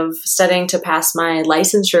process of studying to pass my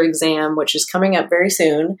licensure exam, which is coming up very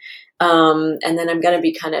soon. And then I'm going to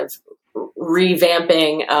be kind of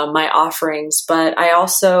revamping my offerings. But I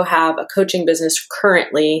also have a coaching business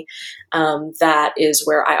currently that is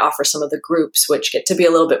where I offer some of the groups, which get to be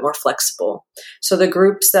a little bit more flexible. So the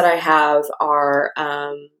groups that I have are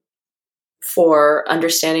for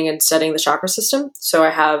understanding and studying the chakra system. So I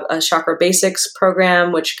have a chakra basics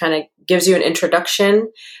program, which kind of gives you an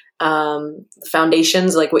introduction,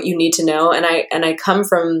 foundations, like what you need to know. And I come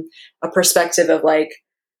from a perspective of like,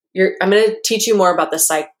 I'm going to teach you more about the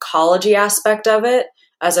psychology aspect of it,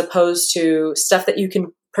 as opposed to stuff that you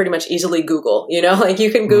can pretty much easily Google, like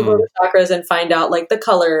you can Google the chakras and find out like the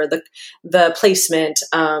color, the placement,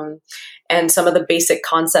 and some of the basic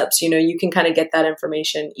concepts, you can kind of get that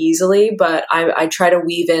information easily. But I try to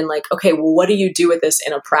weave in like, okay, well, what do you do with this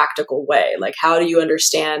in a practical way? Like, how do you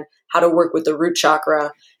understand how to work with the root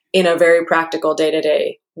chakra in a very practical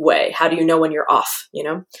day-to-day way? How do you know when you're off,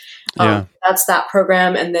 That's that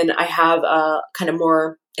program. And then I have a kind of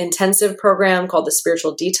more intensive program called the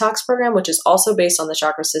Spiritual Detox Program, which is also based on the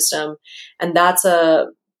chakra system. And that's a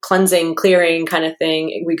cleansing, clearing kind of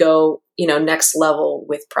thing. We go, next level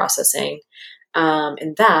with processing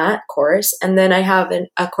in that course. And then I have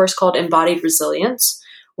a course called Embodied Resilience,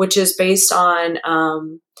 which is based on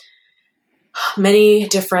many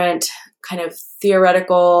different kind of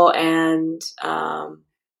theoretical and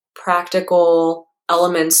practical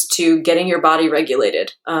elements to getting your body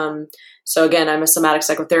regulated. So again, I'm a somatic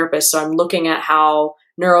psychotherapist, so I'm looking at how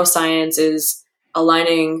neuroscience is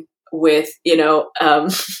aligning with,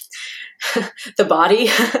 the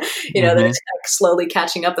body, they're like slowly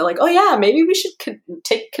catching up. They're like, oh yeah, maybe we should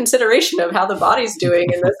take consideration of how the body's doing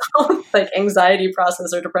in this whole like anxiety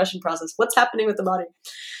process or depression process. What's happening with the body?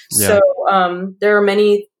 Yeah. So there are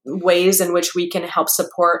many ways in which we can help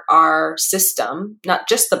support our system, not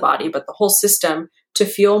just the body, but the whole system, to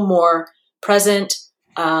feel more present,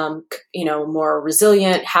 more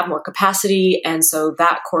resilient, have more capacity. And so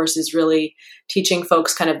that course is really teaching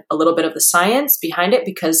folks kind of a little bit of the science behind it,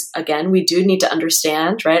 because again, we do need to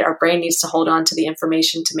understand, right? Our brain needs to hold on to the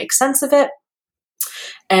information to make sense of it.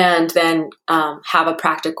 And then have a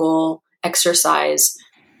practical exercise.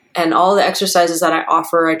 And all the exercises that I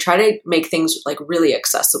offer, I try to make things like really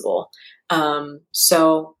accessible.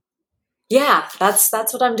 So yeah, that's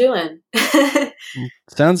what I'm doing.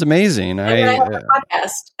 Sounds amazing. I have a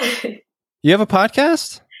podcast. You have a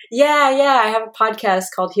podcast? Yeah. I have a podcast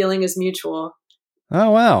called Healing is Mutual.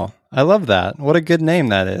 Oh, wow. I love that. What a good name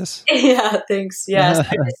that is. Yeah, thanks. Yeah, so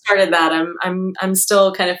I just started that. I'm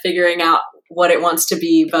still kind of figuring out what it wants to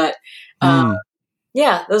be, but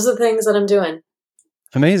yeah, those are the things that I'm doing.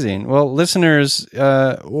 Amazing. Well, listeners,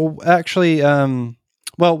 we'll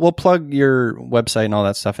plug your website and all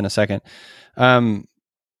that stuff in a second.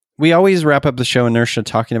 We always wrap up the show, Inertia,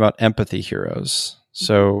 talking about empathy heroes.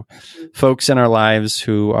 So folks in our lives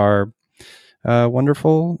who are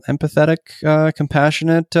wonderful, empathetic,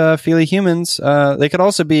 compassionate, feely humans. They could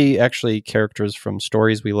also be actually characters from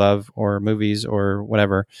stories we love or movies or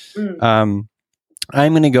whatever.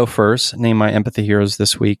 I'm going to go first, name my empathy heroes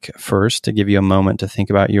this week first to give you a moment to think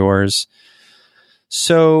about yours.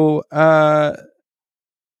 So,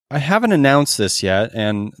 I haven't announced this yet,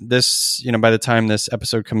 and this, by the time this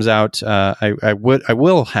episode comes out, I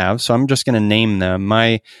will have. So I'm just going to name them.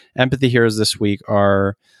 My empathy heroes this week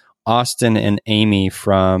are Austin and Amy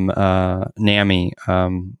from NAMI,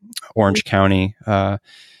 Orange County,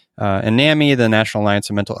 and NAMI, the National Alliance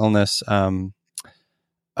of Mental Illness.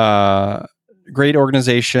 Great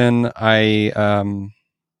organization.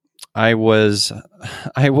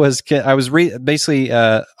 Basically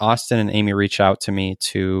Austin and Amy reached out to me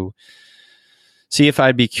to see if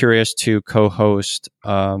I'd be curious to co-host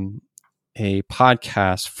a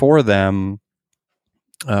podcast for them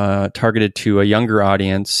targeted to a younger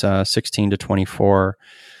audience, 16 to 24.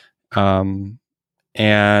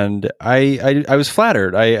 And I was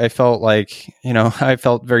flattered. I felt like, I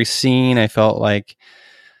felt very seen. I felt like,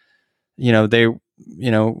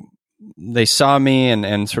 they saw me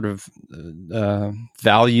and sort of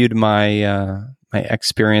valued my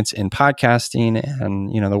experience in podcasting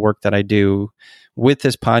and the work that I do with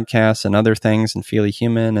this podcast and other things and Feely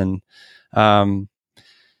Human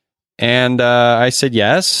and I said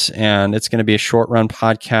yes, and it's going to be a short run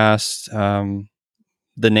podcast.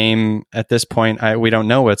 The name at this point we don't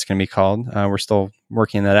know what it's going to be called. We're still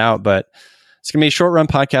working that out, but it's going to be a short run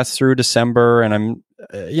podcast through December, and I'm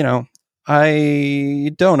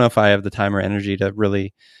I don't know if I have the time or energy to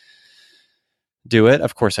really do it.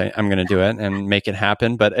 Of course, I'm going to do it and make it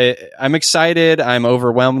happen, but I'm excited. I'm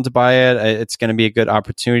overwhelmed by it. It's going to be a good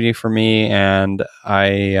opportunity for me, and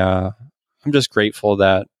I'm just grateful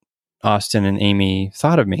that Austin and Amy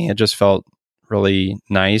thought of me. It just felt really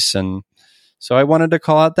nice, and so I wanted to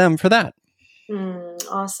call out them for that.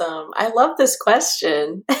 Awesome. I love this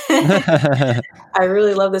question. I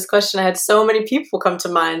really love this question. I had so many people come to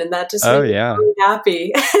mind, and that just made me really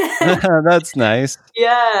happy. That's nice.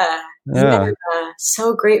 Yeah.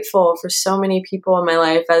 So grateful for so many people in my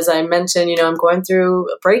life. As I mentioned, I'm going through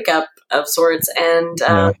a breakup of sorts, and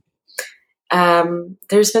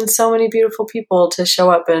there's been so many beautiful people to show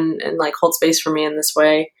up and like hold space for me in this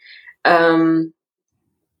way.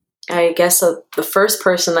 I guess the first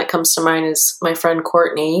person that comes to mind is my friend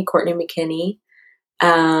Courtney McKinney.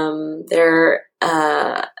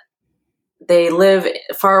 They live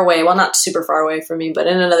far away. Well, not super far away from me, but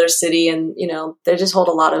in another city. And, they just hold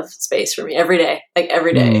a lot of space for me every day, we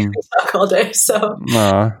talk all day. So,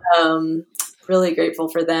 really grateful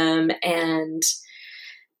for them. And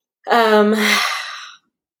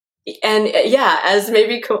as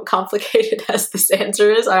maybe complicated as this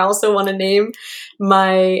answer is, I also want to name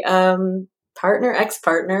my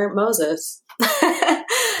ex-partner, Moses.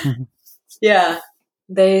 Yeah,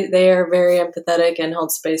 they are very empathetic and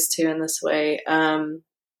hold space too in this way.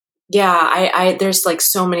 There's like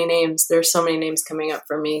so many names. There's so many names coming up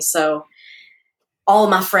for me. So all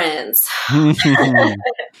my friends. But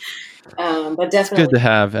definitely, it's good to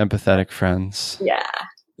have empathetic friends. Yeah.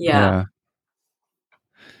 Yeah.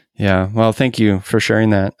 Well, thank you for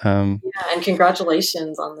sharing that. And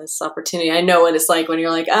congratulations on this opportunity. I know what it's like when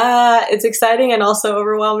you're like, it's exciting and also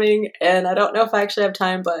overwhelming, and I don't know if I actually have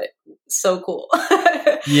time, but so cool.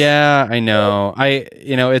 Yeah, I know.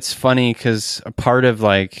 It's funny because a part of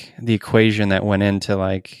like the equation that went into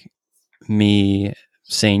like me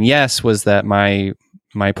saying yes was that my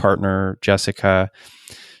partner, Jessica,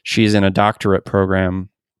 she's in a doctorate program.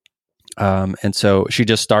 And so she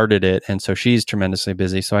just started it, and so she's tremendously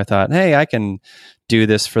busy. So I thought, hey, I can do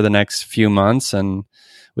this for the next few months and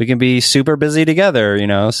we can be super busy together,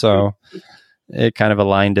 so it kind of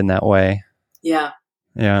aligned in that way. Yeah.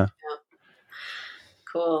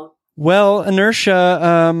 Cool. Well,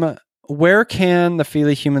 Inertia, where can the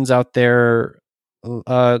Feely humans out there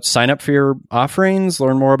sign up for your offerings,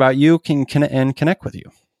 learn more about you, and connect with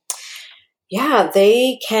you? Yeah,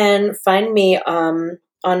 they can find me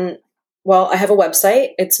well, I have a website.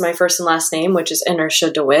 It's my first and last name, which is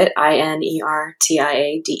Inertia DeWitt,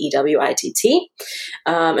 INERTIADEWITT,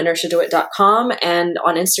 inertiadewitt.com. And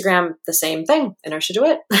on Instagram, the same thing, Inertia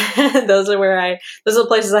DeWitt. Those are the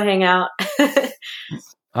places I hang out.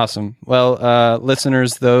 Awesome. Well,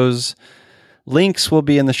 listeners, those links will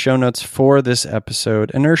be in the show notes for this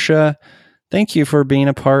episode. Inertia, thank you for being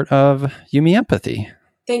a part of Yumi Empathy.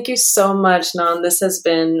 Thank you so much, Nan. This has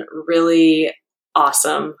been really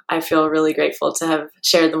awesome. I feel really grateful to have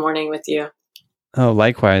shared the morning with you. Oh,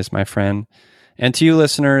 likewise, my friend. And to you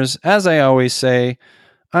listeners, as I always say,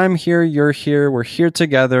 I'm here, you're here, we're here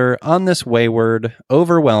together on this wayward,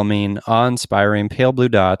 overwhelming, awe-inspiring pale blue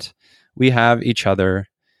dot. We have each other.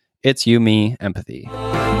 It's Yumi Empathy.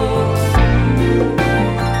 La,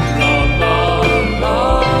 la, la.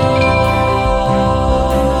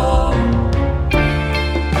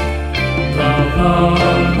 la.